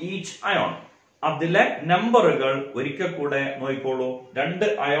from each ion? അതിലെ നമ്പറുകൾ ഒരിക്കൽ കൂടെ നോക്കിക്കോളൂ. 2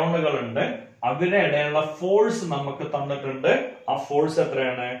 അയോണുകൾ ഉണ്ട്, അവരുടെ ഇടയിലുള്ള force നമുക്ക് തന്നിട്ടുണ്ട്. ആ ഫോഴ്സ്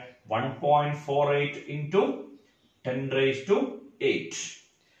എത്രയാണ്, 1.48 into 10 raised to 8.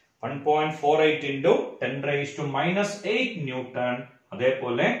 1.48 into 10 raised to minus 8 Newton.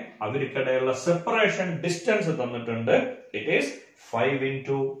 അതേപോലെ അവർക്കിടയിലുള്ള സെപ്പറേഷൻ ഡിസ്റ്റൻസ് തന്നിട്ടുണ്ട്. It is 5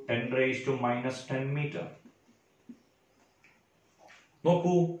 into 10 raised to minus 10 meter.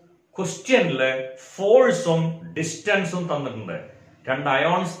 നോക്കൂ, ക്വസ്റ്റ്യനില് ഫോഴ്സും ഡിസ്റ്റൻസും തന്നിട്ടുണ്ട്. 2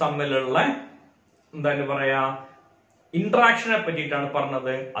 അയോൺസ് തമ്മിലുള്ള എന്താണ് പറയാ, ഇന്ററാക്ഷനെ പറ്റിയിട്ടാണ്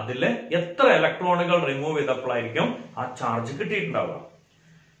പറഞ്ഞത്. അതില് എത്ര ഇലക്ട്രോണുകൾ റിമൂവ് ചെയ്തപ്പോഴായിരിക്കും ആ ചാർജ് കിട്ടിയിട്ടുണ്ടാവുക.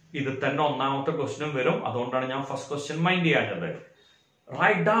 ഇത് തന്നെ ഒന്നാമത്തെ ക്വസ്റ്റ്യനും വരും, അതുകൊണ്ടാണ് ഞാൻ first question mind ചെയ്യാഞ്ഞത്.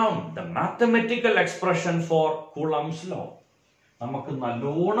 write down the mathematical expression for Coulomb's law. നമുക്ക്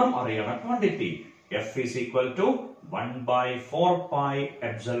നല്ലോണം അറിയണം quantity. F is equal to 1 by 4 pi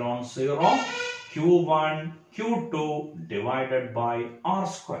epsilon 0 Q1 Q2 divided by R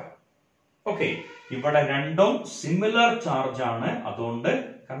square. Okay, ഇവിടെ രണ്ടും സിമിലർ ചാർജ് ആണ്, അതുകൊണ്ട്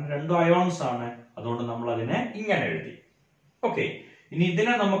കാരണം രണ്ടും അയോൺസ് ആണ്, അതുകൊണ്ട് നമ്മൾ അതിനെ ഇങ്ങനെ എഴുതി. ഓക്കെ, ഇനി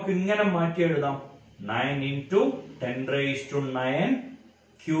ഇതിനെ നമുക്ക് ഇങ്ങനെ മാറ്റി എഴുതാം. 9 into 10 raised to 9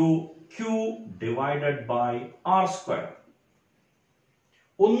 Q divided by R square.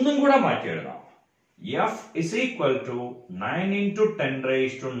 ഒന്നും കൂടെ മാറ്റി എഴുതാം. F is equal to 9 into 10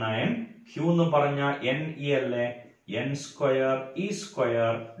 raised to 9 Q എന്ന് പറഞ്ഞ NE അല്ലേ, n square E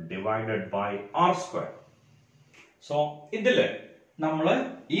square divided by R square. So ഇതില് നമ്മള്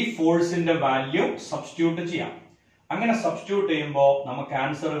ഈ ഫോഴ്സിന്റെ വാല്യൂ സബ്സ്റ്റിറ്റ്യൂട്ട് ചെയ്യാം. അങ്ങനെ സബ്സ്റ്റിറ്റ്യൂട്ട് ചെയ്യുമ്പോൾ നമുക്ക്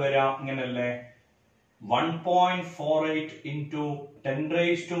ആൻസർ വരാം ഇങ്ങനല്ലേ, 1.48 into 10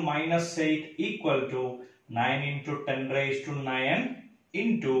 raised to minus 8 equal to 9 into 10 raised to 9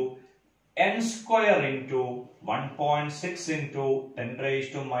 into n square into 1.6 into 10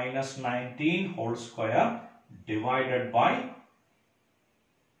 raised to minus 19 whole square divided by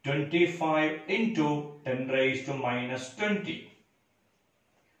 25 into 10 raised to minus 20.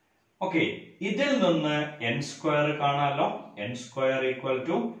 Okay, ഇതിൽ നിന്ന് n square കാണാലോ, n square equal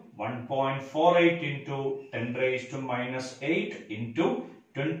to 1.48 into 10 raised to minus 8 into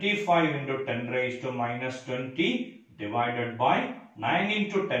 25 into 10 raised to minus 20 divided by 9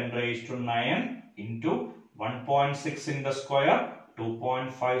 into 10 raised to 9 into 1.6 in the square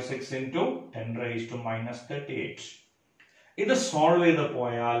 2.56 into 10 raised to minus 38. ഇത് solve ചെയ്ത്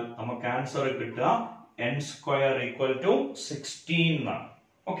പോയാൽ നമുക്ക് answer കിട്ടുക n square equal to 16.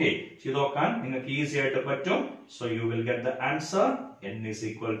 Okay, ചെയ്ത് നോക്കാൻ നിങ്ങൾക്ക് easy ആയിട്ട് പറ്റും. So you will get the answer n is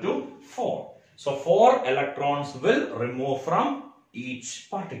equal to 4. So 4 electrons will remove from each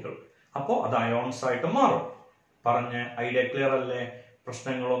particle. അപ്പോ അത് അയോൺസ് ആയിട്ട് മാറും. പറഞ്ഞ ഐഡിയ ക്ലിയർ അല്ലേ?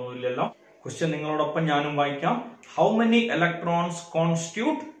 പ്രശ്നങ്ങളൊന്നുമില്ലല്ലോ. ക്വസ്റ്റ്യൻ നിങ്ങളോടൊപ്പം ഞാനും വായിക്കാം. How many electrons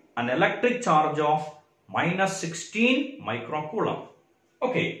constitute an electric charge of minus 16 microcoulomb?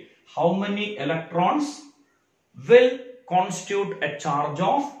 Okay, how many electrons will constitute a charge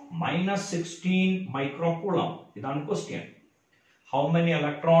of minus 16 microcoulomb? ഇതാണ് question. How many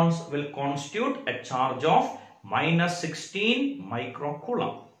electrons will constitute a charge of minus 16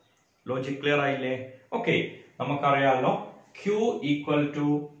 microcoulomb? Logic clear ആയില്ലേ? Okay, നമുക്കറിയാലോ Q equal to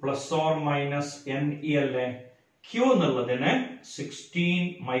plus or minus NE അല്ലേ. Q എന്നുള്ളതിന് 16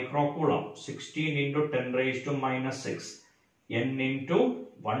 microcoulomb, 16 into 10 raised to minus 6, N into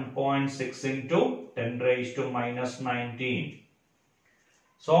 1.6 into 10 raised to minus 19.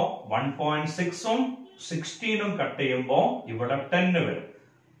 So 1.6 ഉം 16 ഉം cut ചെയ്യുമ്പോൾ ഇവിടെ 10 വരും.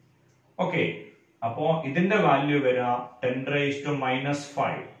 Okay, അപ്പോ ഇതിന്റെ വാല്യൂ വരിക 10 raised to minus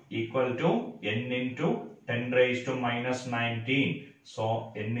 5 equal to N into 10 raised to minus 19. So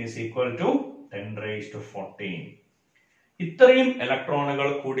N is equal to 10 raised to 14. ഇത്രയും ഇലക്ട്രോണുകൾ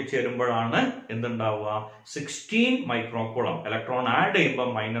കൂടി ചേരുമ്പോഴാണ് എന്തുണ്ടാവുക, 16 മൈക്രോകൂളം. ഇലക്ട്രോൺ ആഡ് ചെയ്യുമ്പോൾ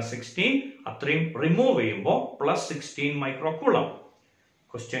മൈനസ് 16, അത്രയും റിമൂവ് ചെയ്യുമ്പോൾ പ്ലസ് 16 മൈക്രോകൂളം.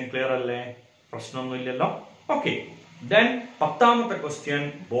 ക്വസ്റ്റ്യൻ ക്ലിയർ അല്ലേ? പ്രശ്നമൊന്നുമില്ലല്ലോ. ഓക്കെ, ദെൻ 10ാമത്തെ ക്വസ്റ്റ്യൻ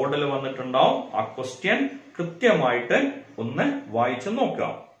ബോർഡിൽ വന്നിട്ടുണ്ടാവും. ആ ക്വസ്റ്റ്യൻ കൃത്യമായിട്ട് ഒന്ന് വായിച്ചു നോക്കുക.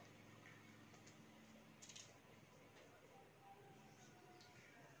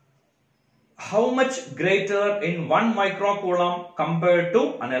 How much greater in 1 microcoulomb compared to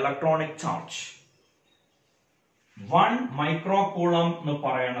an electronic charge? 1 microcoulomb എന്ന്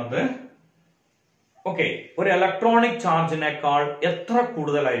പറയുന്നത് ഓക്കെ ഒരു ഇലക്ട്രോണിക് ചാർജിനേക്കാൾ എത്ര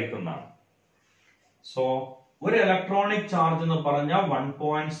കൂടുതലായിരിക്കുന്നതാണ്. സോ ഒരു ഇലക്ട്രോണിക് ചാർജ് എന്ന് പറഞ്ഞാൽ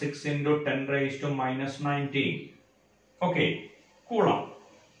 1.6 into 10 raised to minus 19. Okay, coulomb.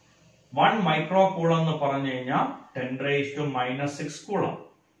 1 microcoulomb എന്ന് പറഞ്ഞു കഴിഞ്ഞാൽ 10 raised to minus 6 coulomb.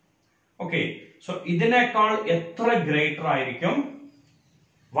 Okay, so ഇതിനേക്കാൾ എത്ര ഗ്രേറ്റർ ആയിരിക്കും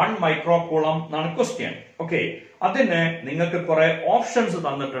 1 microcoulomb എന്നാണ് ക്വസ്റ്റ്യൻ. ഓക്കെ, അതിന് നിങ്ങൾക്ക് കുറെ ഓപ്ഷൻസ്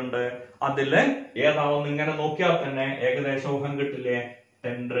തന്നിട്ടുണ്ട്. അതില് ഏതാണെന്ന് ഇങ്ങനെ നോക്കിയാൽ തന്നെ ഏകദേശം ഊഹം കിട്ടില്ലേ,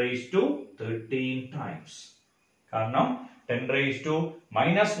 10 raised to 13 times. കാരണം 10 raised to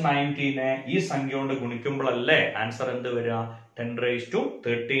minus 19 ഈ സംഖ്യ കൊണ്ട് ഗുണിക്കുമ്പോഴല്ലേ ആൻസർ എന്ത് വരിക, 10 raised to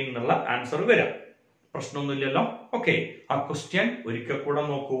 13 എന്നുള്ള ആൻസർ വരിക. പ്രശ്നമൊന്നുമില്ലല്ലോ. ഓക്കെ, ആ ക്വസ്റ്റ്യൻ ഒരിക്കൽ കൂടെ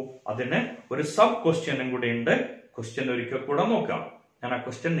നോക്കൂ. അതിന് ഒരു സബ് ക്വസ്റ്റ്യനും കൂടെ ഉണ്ട്. ക്വസ്റ്റ്യൻ ഒരിക്കൽ കൂടെ നോക്കാം. ഞാൻ ആ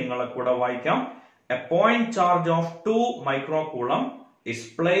ക്വസ്റ്റ്യൻ നിങ്ങളെ കൂടെ വായിക്കാം. A point charge of 2 microcoulomb is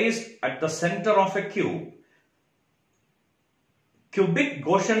placed at the center of a cube. Cubic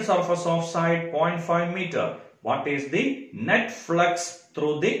Gaussian surface of side 0.5 meter. What is the net flux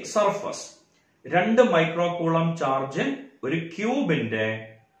through the surface? 2 microcoulomb charge ഒരു ക്യൂബിന്റെ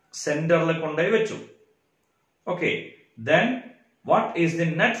സെന്ററിൽ കൊണ്ടുപോയി വെച്ചു. Okay, then what is the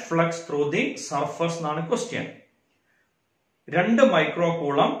net flux through the surface എന്നാണ് question. 2 micro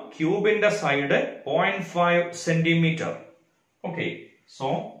coulomb, ക്യൂബിന്റെ side 0.5 centimetre. Okay, so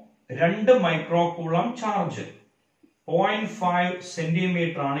 2 micro coulomb charge, 0.5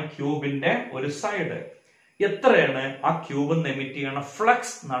 centimetre ആണ് ക്യൂബിന്റെ ഒരു side. എത്രയാണ് ആ cube emit ചെയ്യണ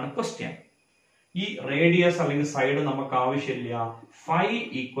ഫ്ലക്സ് എന്നാണ് ക്വസ്റ്റ്യൻ. ഈ റേഡിയസ് അല്ലെങ്കിൽ സൈഡ് നമുക്ക് ആവശ്യമില്ല. phi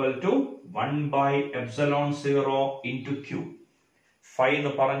equal to 1 by epsilon 0 into q. phi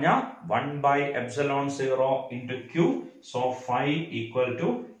എന്ന് പറഞ്ഞ 1 by epsilon 0 into q. So phi equal to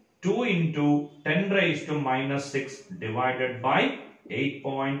 2 into 10 raised to minus 6 divided by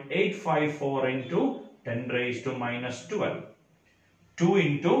 8.854 into 10 raised to minus 12. 2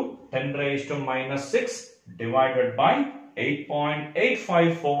 into 10 raised to minus 6 divided by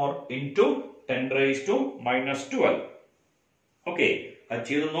 8.854 into 10 raised to minus 12. Okay, അത്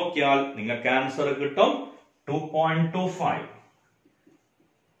ചെയ്ത് നോക്കിയാൽ നിങ്ങൾക്ക് answer കിട്ടും 2.25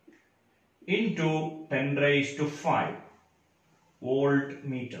 into 10 raised to 5 volt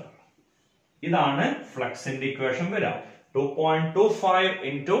meter. ഇതാണ് ഫ്ലക്സിന്റെ equation വരാം. 2.25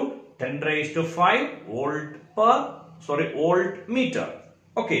 into 10 raised to 5 volt meter.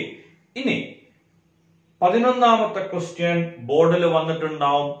 Okay, ഇനി 11ാമത്തെ question ബോർഡിൽ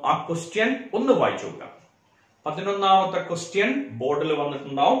വന്നിട്ടുണ്ടാവും. ആ ക്വസ്റ്റ്യൻ ഒന്ന് വായിച്ചു നോക്കാം. 11ാമത്തെ ക്വസ്റ്റ്യൻ ബോർഡിൽ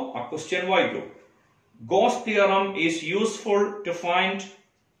വന്നിട്ടുണ്ടാവും. ആ ക്വസ്റ്റ്യൻ വായിക്കൂ. Gauss theorem is useful to find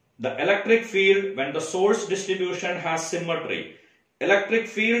the electric field when the source distribution has symmetry. Electric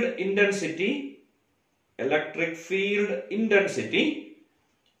field intensity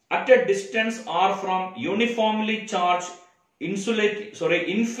at a distance r from uniformly charged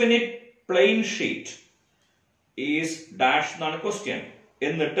infinite plane sheet is dash എന്നാണ് question.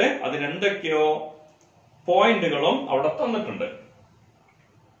 എന്നിട്ട് അതിന് എന്തൊക്കെയോ പോയിന്റുകളും അവിടെ തന്നിട്ടുണ്ട്.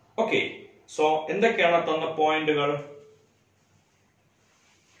 Okay, so എന്തൊക്കെയാണ് തന്ന പോയിന്റുകൾ?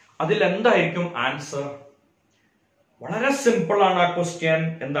 അതിൽ എന്തായിരിക്കും ആൻസർ? വളരെ സിമ്പിൾ ആണ് ആ ക്വസ്റ്റ്യൻ.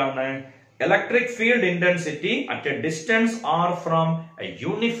 എന്താണ്? Electric field intensity at A distance are from A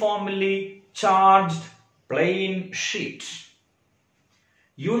uniformly charged plain sheet.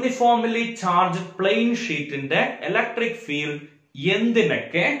 Uniformly charged plain ഷീറ്റിന്റെ ഇലക്ട്രിക് ഫീൽഡ്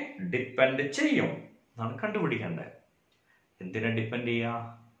എന്തിനൊക്കെ ഡിപ്പെൻഡ് ചെയ്യും എന്നാണ് കണ്ടുപിടിക്കേണ്ടത്. എന്തിനെ ഡിപ്പെൻഡ് ചെയ്യാ?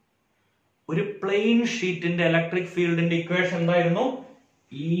 ഒരു പ്ലെയിൻ ഷീറ്റിന്റെ ഇലക്ട്രിക് ഫീൽഡിന്റെ ഇക്വേഷൻ എന്തായിരുന്നു?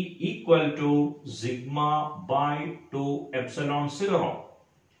 E equal to sigma by 2 epsilon 0.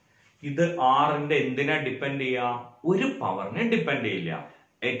 ഇത് ആറിന്റെ എന്തിനെ ഡിപ്പെൻഡ് ചെയ്യാ? ഒരു പവറിനെ ഡിപ്പെൻഡ് ചെയ്യില്ല.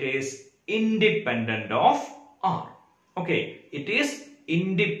 It is independent of R. Okay, it is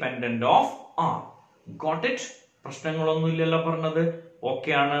independent of R. Got it? പ്രശ്നങ്ങളൊന്നുമില്ലല്ലോ പറഞ്ഞത്.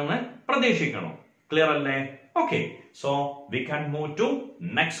 ഓക്കെ ആണെന്ന് പ്രതീക്ഷിക്കണം. ക്ലിയർ അല്ലേ? Okay, so we can move to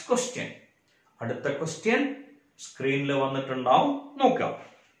next question. അടുത്ത ക്വസ്റ്റ്യൻ സ്ക്രീനിൽ വന്നിട്ടുണ്ടാവും, നോക്കാം.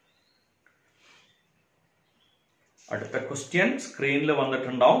 അടുത്ത ക്വസ്റ്റ്യൻ സ്ക്രീനിൽ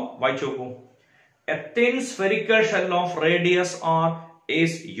വന്നിട്ടുണ്ടാവും, വായിച്ചു നോക്കൂ. A thin spherical shell of radius r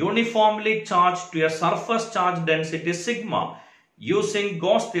is uniformly charged to a surface charge density sigma. Using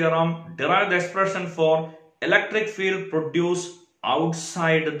Gauss theorem, derive the expression for electric field produced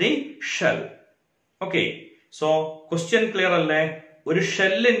outside the shell. Okay, so question clear അല്ലേ? ഒരു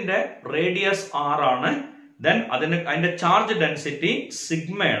ഷെല്ലിന്റെ radius r ആണ്, then അതിന്റെ charge density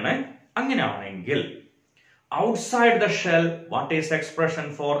സിഗ്മയാണ്. അങ്ങനെയാണെങ്കിൽ outside the shell what is expression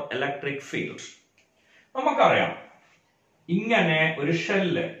for electric field? നമുക്കറിയാം, ഇങ്ങനെ ഒരു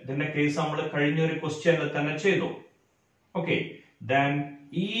shell, ഇതിന്റെ കേസ് നമ്മൾ കഴിഞ്ഞൊരു ക്വസ്റ്റ്യനിൽ തന്നെ ചെയ്തു. Okay, then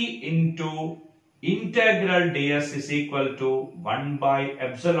E into integral ds is equal to 1 by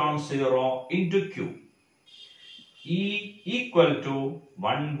epsilon 0 into q. E equal to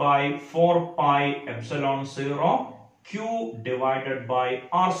 1 by 4 pi epsilon 0 q divided by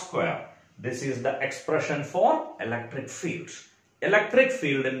r square. This is the expression for electric field. Electric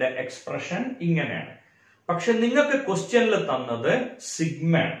field in the expression ഇങ്ങനെയാണ്. പക്ഷെ നിങ്ങൾക്ക് ക്വസ്റ്റ്യനിൽ തന്നത്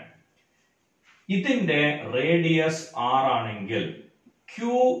sigma. ഇതിന്റെ radius r ആണെങ്കിൽ q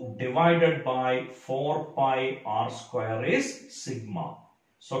divided by 4 pi r square is sigma.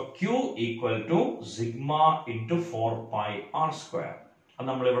 So q equal to sigma into 4 pi r square. അത്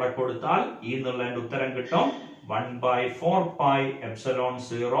നമ്മൾ ഇവിടെ കൊടുത്താൽ ഈ എന്നുള്ളതിന്റെ ഉത്തരം കിട്ടും 1 by 4 pi epsilon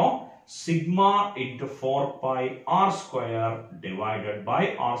 0 sigma into 4 pi r square divided by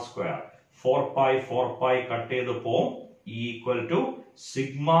r square. 4 pi cut ചെയ്ത് പോവും. equal to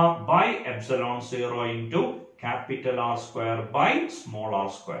sigma by epsilon 0 into capital R square by small r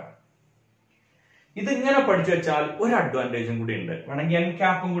square. ഇതിങ്ങനെ പഠിച്ചു വെച്ചാൽ ഒരു അഡ്വാൻറ്റേജും കൂടി ഉണ്ട്. വേണമെങ്കിൽ n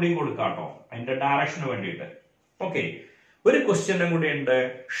ക്യാപ്പും കൂടി കൊടുക്കാട്ടോ, അതിന്റെ ഡയറക്ഷന് വേണ്ടിയിട്ട്. ഓക്കെ, ഒരു ക്വസ്റ്റ്യനും കൂടി ഉണ്ട്.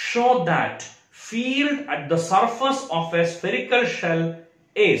 Show that field at the surface of A spherical shell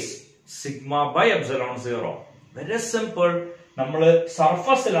is sigma by epsilon 0. Very simple. നമ്മൾ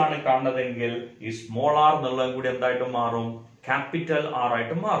സർഫസിലാണ് കാണുന്നതെങ്കിൽ ഈ സ്മോൾ ആർ എന്നുള്ളതും കൂടി എന്തായിട്ട് മാറും? ക്യാപിറ്റൽ ആർ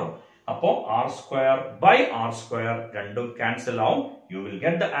ആയിട്ട് മാറും. അപ്പോ R square by R square രണ്ടും ക്യാൻസൽ ആവും. You will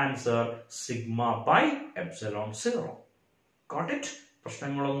get the answer sigma by epsilon 0. Got it?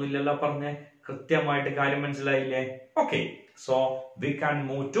 പ്രശ്നങ്ങളൊന്നും ഇല്ലല്ലോ പറഞ്ഞേ? കൃത്യമായിട്ട് കാര്യം മനസ്സിലായില്ലേ? Okay, so we can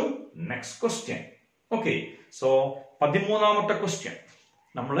move to next question. Okay, so 13ാമത്തെ question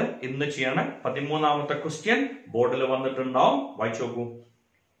നമ്മൾ ഇന്ന് ചെയ്യണം. 13ാമത്തെ ക്വസ്റ്റ്യൻ ബോർഡിൽ വന്നിട്ടുണ്ടാവും, വായിച്ചു നോക്കൂ.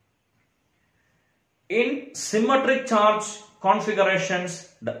 In symmetric charge configurations,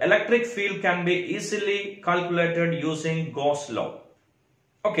 the electric field can be easily calculated using Gauss law.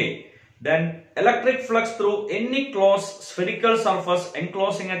 Okay, then electric flux through any closed spherical surface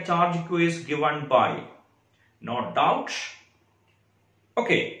enclosing a charge q is given by. No doubt.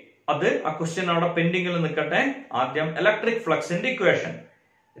 Okay, അത് ആ question അവിടെ പെൻഡിംഗിൽ നിൽക്കട്ടെ. ആദ്യം electric ഫ്ലക്സിന്റെ equation.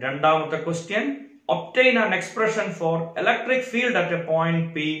 രണ്ടാമത്തെ question, obtain an expression for electric field at a point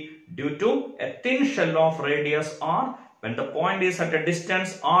P due to a thin shell of radius r when the point is at a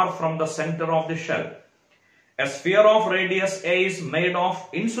distance r from the center of the shell. A sphere of radius a is made of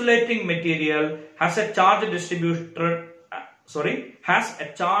insulating material, has a charge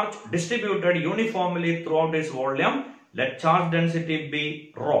distributed uniformly throughout its volume. Let charge density be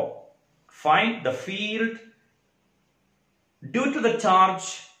rho. Find the field due to the charge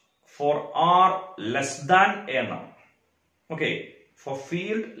for r less than a. Okay, for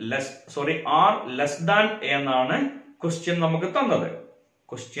field r less than a എന്നാണ് question നമുക്ക് തന്നത്.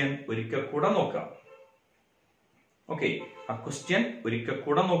 Question ഒരിക്കൽ കൂടെ നോക്കാം. Okay, ആ question ഒരിക്കൽ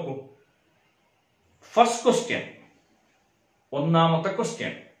കൂടെ നോക്കൂ. ഫസ്റ്റ് ക്വസ്റ്റ്യൻ, ഒന്നാമത്തെ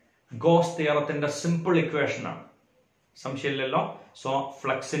ക്വസ്റ്റ്യൻ ഗോസ് തിയറത്തിന്റെ സിമ്പിൾ ഇക്വേഷൻ ആണ്. സംശയമില്ലല്ലോ. സോ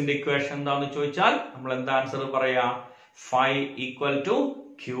ഫ്ലക്സിന്റെ ഇക്വേഷൻ എന്താന്ന് ചോദിച്ചാൽ നമ്മൾ എന്താ ആൻസർ പറയാ? phi equal to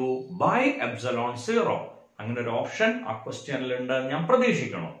q by epsilon 0. അങ്ങനെ ഒരു ഓപ്ഷൻ ആ ക്വസ്റ്റ്യനിൽ ഉണ്ട് ഞാൻ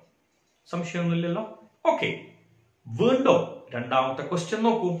പ്രതീക്ഷിക്കണം. സംശയമൊന്നുമില്ലല്ലോ. ഓക്കെ, വീണ്ടും രണ്ടാമത്തെ ക്വസ്റ്റ്യൻ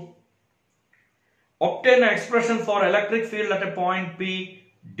നോക്കൂ. Obtain an expression for electric field at a point P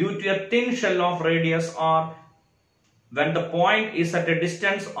due to a thin shell of radius r when the point is at a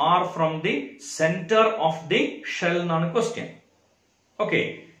distance r from the center of the shell എന്നാണ് question. Okay,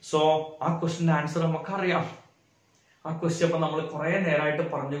 so ആ ക്വസ്റ്റ്യന്റെ answer നമുക്കറിയാം. ആ question അപ്പൊ നമ്മൾ കുറെ നേരമായിട്ട്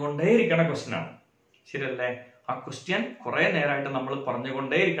പറഞ്ഞുകൊണ്ടേയിരിക്കണ question ആണ്, ശരിയല്ലേ? ആ ക്വസ്റ്റ്യൻ കുറെ നേരമായിട്ട് നമ്മൾ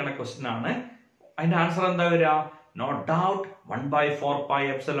പറഞ്ഞുകൊണ്ടേയിരിക്കണ ക്വസ്റ്റ്യൻ ആണ്. അതിന്റെ ആൻസർ എന്താ വരിക? No doubt 1/4 pi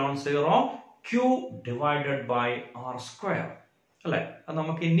epsilon 0 q divided by r square. അല്ലെ? അത്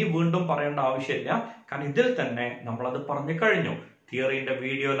നമുക്ക് ഇനി വീണ്ടും പറയേണ്ട ആവശ്യമില്ല, കാരണം ഇതിൽ തന്നെ നമ്മൾ അത് പറഞ്ഞു കഴിഞ്ഞു. തിയറിന്റെ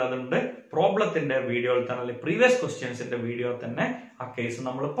വീഡിയോയിൽ അതുണ്ട്, പ്രോബ്ലത്തിന്റെ വീഡിയോയിൽ തന്നെ, അല്ലെങ്കിൽ പ്രീവിയസ് ക്വസ്റ്റ്യൻസിന്റെ വീഡിയോ തന്നെ ആ കേസ്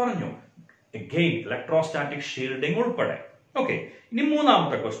നമ്മൾ പറഞ്ഞു. Again, electrostatic shielding ഉൾപ്പെടെ. ഓക്കെ, ഇനി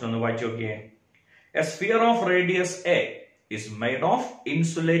മൂന്നാമത്തെ ക്വസ്റ്റ്യൻ ഒന്ന് വായിച്ചു നോക്കിയേ. A sphere of radius a is made of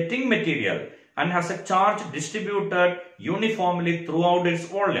insulating material and has a charge distributed uniformly throughout its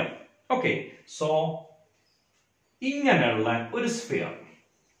volume. Okay, so ഇങ്ങനെയുള്ള ഒരു സ്ഫിയർ,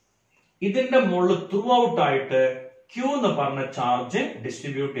 ഇതിന്റെ മുകളിൽ ത്രൂ ഔട്ട് ആയിട്ട് Q എന്ന് പറഞ്ഞ ചാർജ്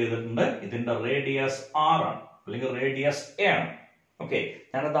ഡിസ്ട്രിബ്യൂട്ട് ചെയ്തിട്ടുണ്ട്. ഇതിന്റെ റേഡിയസ് r ആണ്, അല്ലെങ്കിൽ റേഡിയസ് a ആണ്. ഓക്കെ,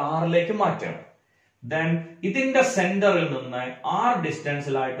 ഞാനത് ആറിലേക്ക് മാറ്റണം. ദെൻ ഇതിന്റെ സെന്ററിൽ നിന്ന് r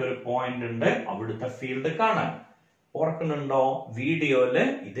ഡിസ്റ്റൻസിലായിട്ട് ഒരു പോയിന്റ് ഉണ്ട്, അവിടുത്തെ ഫീൽഡ് കാണാൻ. ഓർക്കുന്നുണ്ടോ? വീഡിയോയില്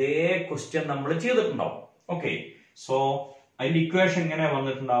ഇതേ ക്വസ്റ്റ്യൻ നമ്മൾ ചെയ്തിട്ടുണ്ടാവും. ഓക്കെ, സോ അതിന്റെ ഇക്വേഷൻ എങ്ങനെ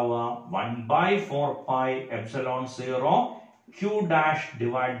വന്നിട്ടുണ്ടാവുക? 1/4 pi epsilon 0 q dash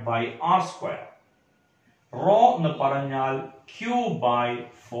divide by r square. Raw എന്ന് പറഞ്ഞാൽ q by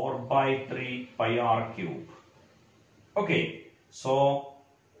 4/3 pi r cube. Okay, so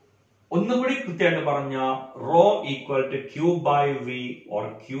ഒന്നുകൂടി കൃത്യമായിട്ട് പറഞ്ഞ rho equal to q by v or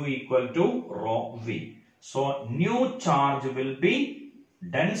q equal to rho v. So new charge will be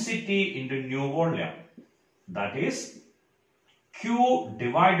density into new volume, that is q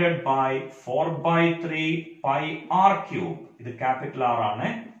divided by 4/3 pi r cube. ഇത് capital R ആണ്,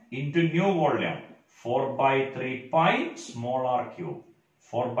 into new volume 4/3 pi small r cube.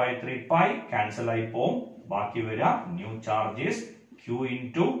 4/3 pi cancel ആയി പോകും, ബാക്കി വരിക new charge is q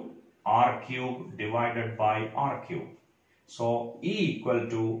into r cube divided by r cube. So E equal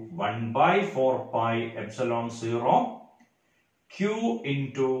to 1/4 pi epsilon 0 q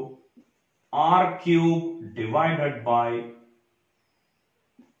into r cube divided by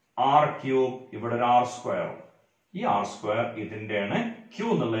r cube. ഇവിടെ ഒരു r square, ഈ r square ഇതിന്റെയാണ്, q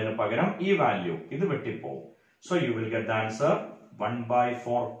എന്നുള്ളതിന് പകരം ഈ വാല്യൂ ഇത് വെട്ടിപ്പോവും. So you will get the answer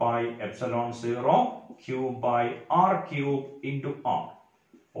 1/4 pi epsilon 0 Q by R cube into R,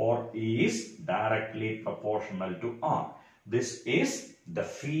 or is directly proportional to R. This is the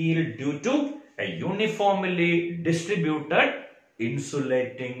field due to a uniformly distributed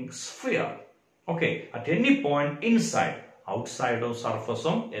insulating sphere. Okay, at any point inside, outside of surface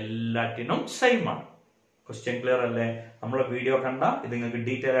എല്ലാറ്റിനും same ആണ്. Question clear അല്ലേ? നമ്മളെ video കണ്ട ഇത് നിങ്ങൾക്ക്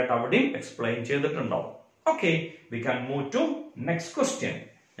detail ആയിട്ട് അവിടെയും explain ചെയ്തിട്ടുണ്ടാവും. Okay, we can move to next question.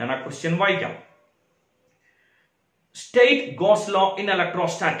 ഞാൻ ആ ക്വസ്റ്റ്യൻ വായിക്കാം. State Gauss law in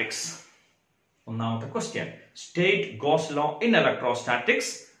electrostatics. ഒന്നാമത്തെ question. State Gauss law in electrostatics.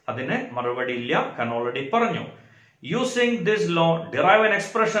 അതിന് മറുപടി ഇല്ല, കാരണം ഓൾറെഡി പറഞ്ഞു. Using this law, derive an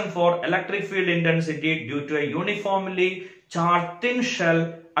expression for electric field intensity due to a uniformly charged thin shell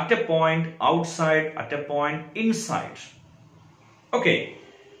at a point outside, at a point inside. Okay.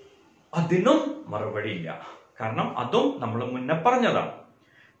 അതിനും മറുപടി ഇല്ല, കാരണം അതും നമ്മൾ മുന്നേ പറഞ്ഞതാണ്.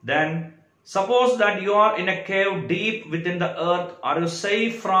 Then suppose that you are in a cave deep within the earth. Are you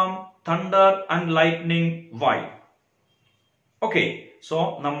safe from thunder and lightning? Why? Okay, so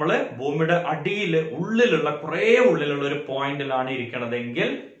നമ്മള് ഭൂമിയുടെ അടിയിൽ ഉള്ളിലുള്ള ഒരു പോയിന്റിലാണ് ഇരിക്കണതെങ്കിൽ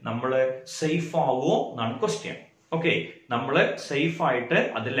നമ്മള് സേഫ് ആവുമോ എന്നാണ് ക്വസ്റ്റ്യൻ. ഓക്കെ, നമ്മള് സേഫ് ആയിട്ട്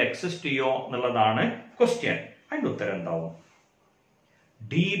അതിൽ എക്സിസ്റ്റ് ചെയ്യോ എന്നുള്ളതാണ് ക്വസ്റ്റ്യൻ. അതിന്റെ ഉത്തരം എന്താവും?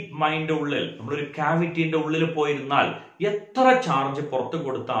 ഡീപ്പ് മൈൻഡ് ഉള്ളിൽ, നമ്മളൊരു ക്യാവിറ്റിന്റെ ഉള്ളിൽ പോയിരുന്നാൽ എത്ര ചാർജ് പുറത്തു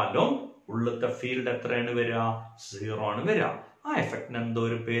കൊടുത്താലും ഉള്ളിലത്തെ ഫീൽഡ് എത്രയാണ് വരിക? 0 ആണ് വരിക. ആ എഫക്റ്റിന് എന്തോ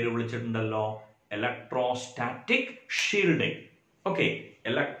ഒരു പേര് വിളിച്ചിട്ടുണ്ടല്ലോ, electrostatic shielding. Okay,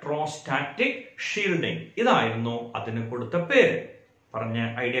 electrostatic shielding, ഇതായിരുന്നു അതിന് കൊടുത്ത പേര്. പറഞ്ഞ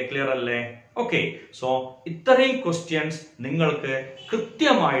ഐഡിയ ക്ലിയർ അല്ലേ? ഓക്കെ, സോ ഇത്രയും ക്വസ്റ്റ്യൻസ് നിങ്ങൾക്ക്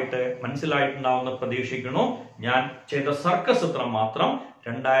കൃത്യമായിട്ട് മനസ്സിലായിട്ടുണ്ടാവുന്ന പ്രതീക്ഷിക്കുന്നു. ഞാൻ ചെയ്ത സർക്കസ് ചിത്രം മാത്രം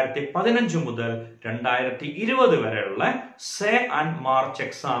 2015 മുതൽ 2020 വരെയുള്ള സേ ആൻഡ് മാർച്ച്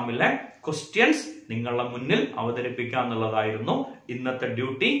എക്സാമിലെ ക്വസ്റ്റ്യൻസ് നിങ്ങളുടെ മുന്നിൽ അവതരിപ്പിക്കുക എന്നുള്ളതായിരുന്നു ഇന്നത്തെ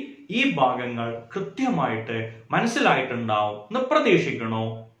ഡ്യൂട്ടി. ഈ ഭാഗങ്ങൾ കൃത്യമായിട്ട് മനസ്സിലായിട്ടുണ്ടാവും എന്ന് പ്രതീക്ഷിക്കുന്നു.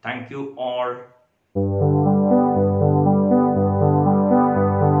 Thank you all.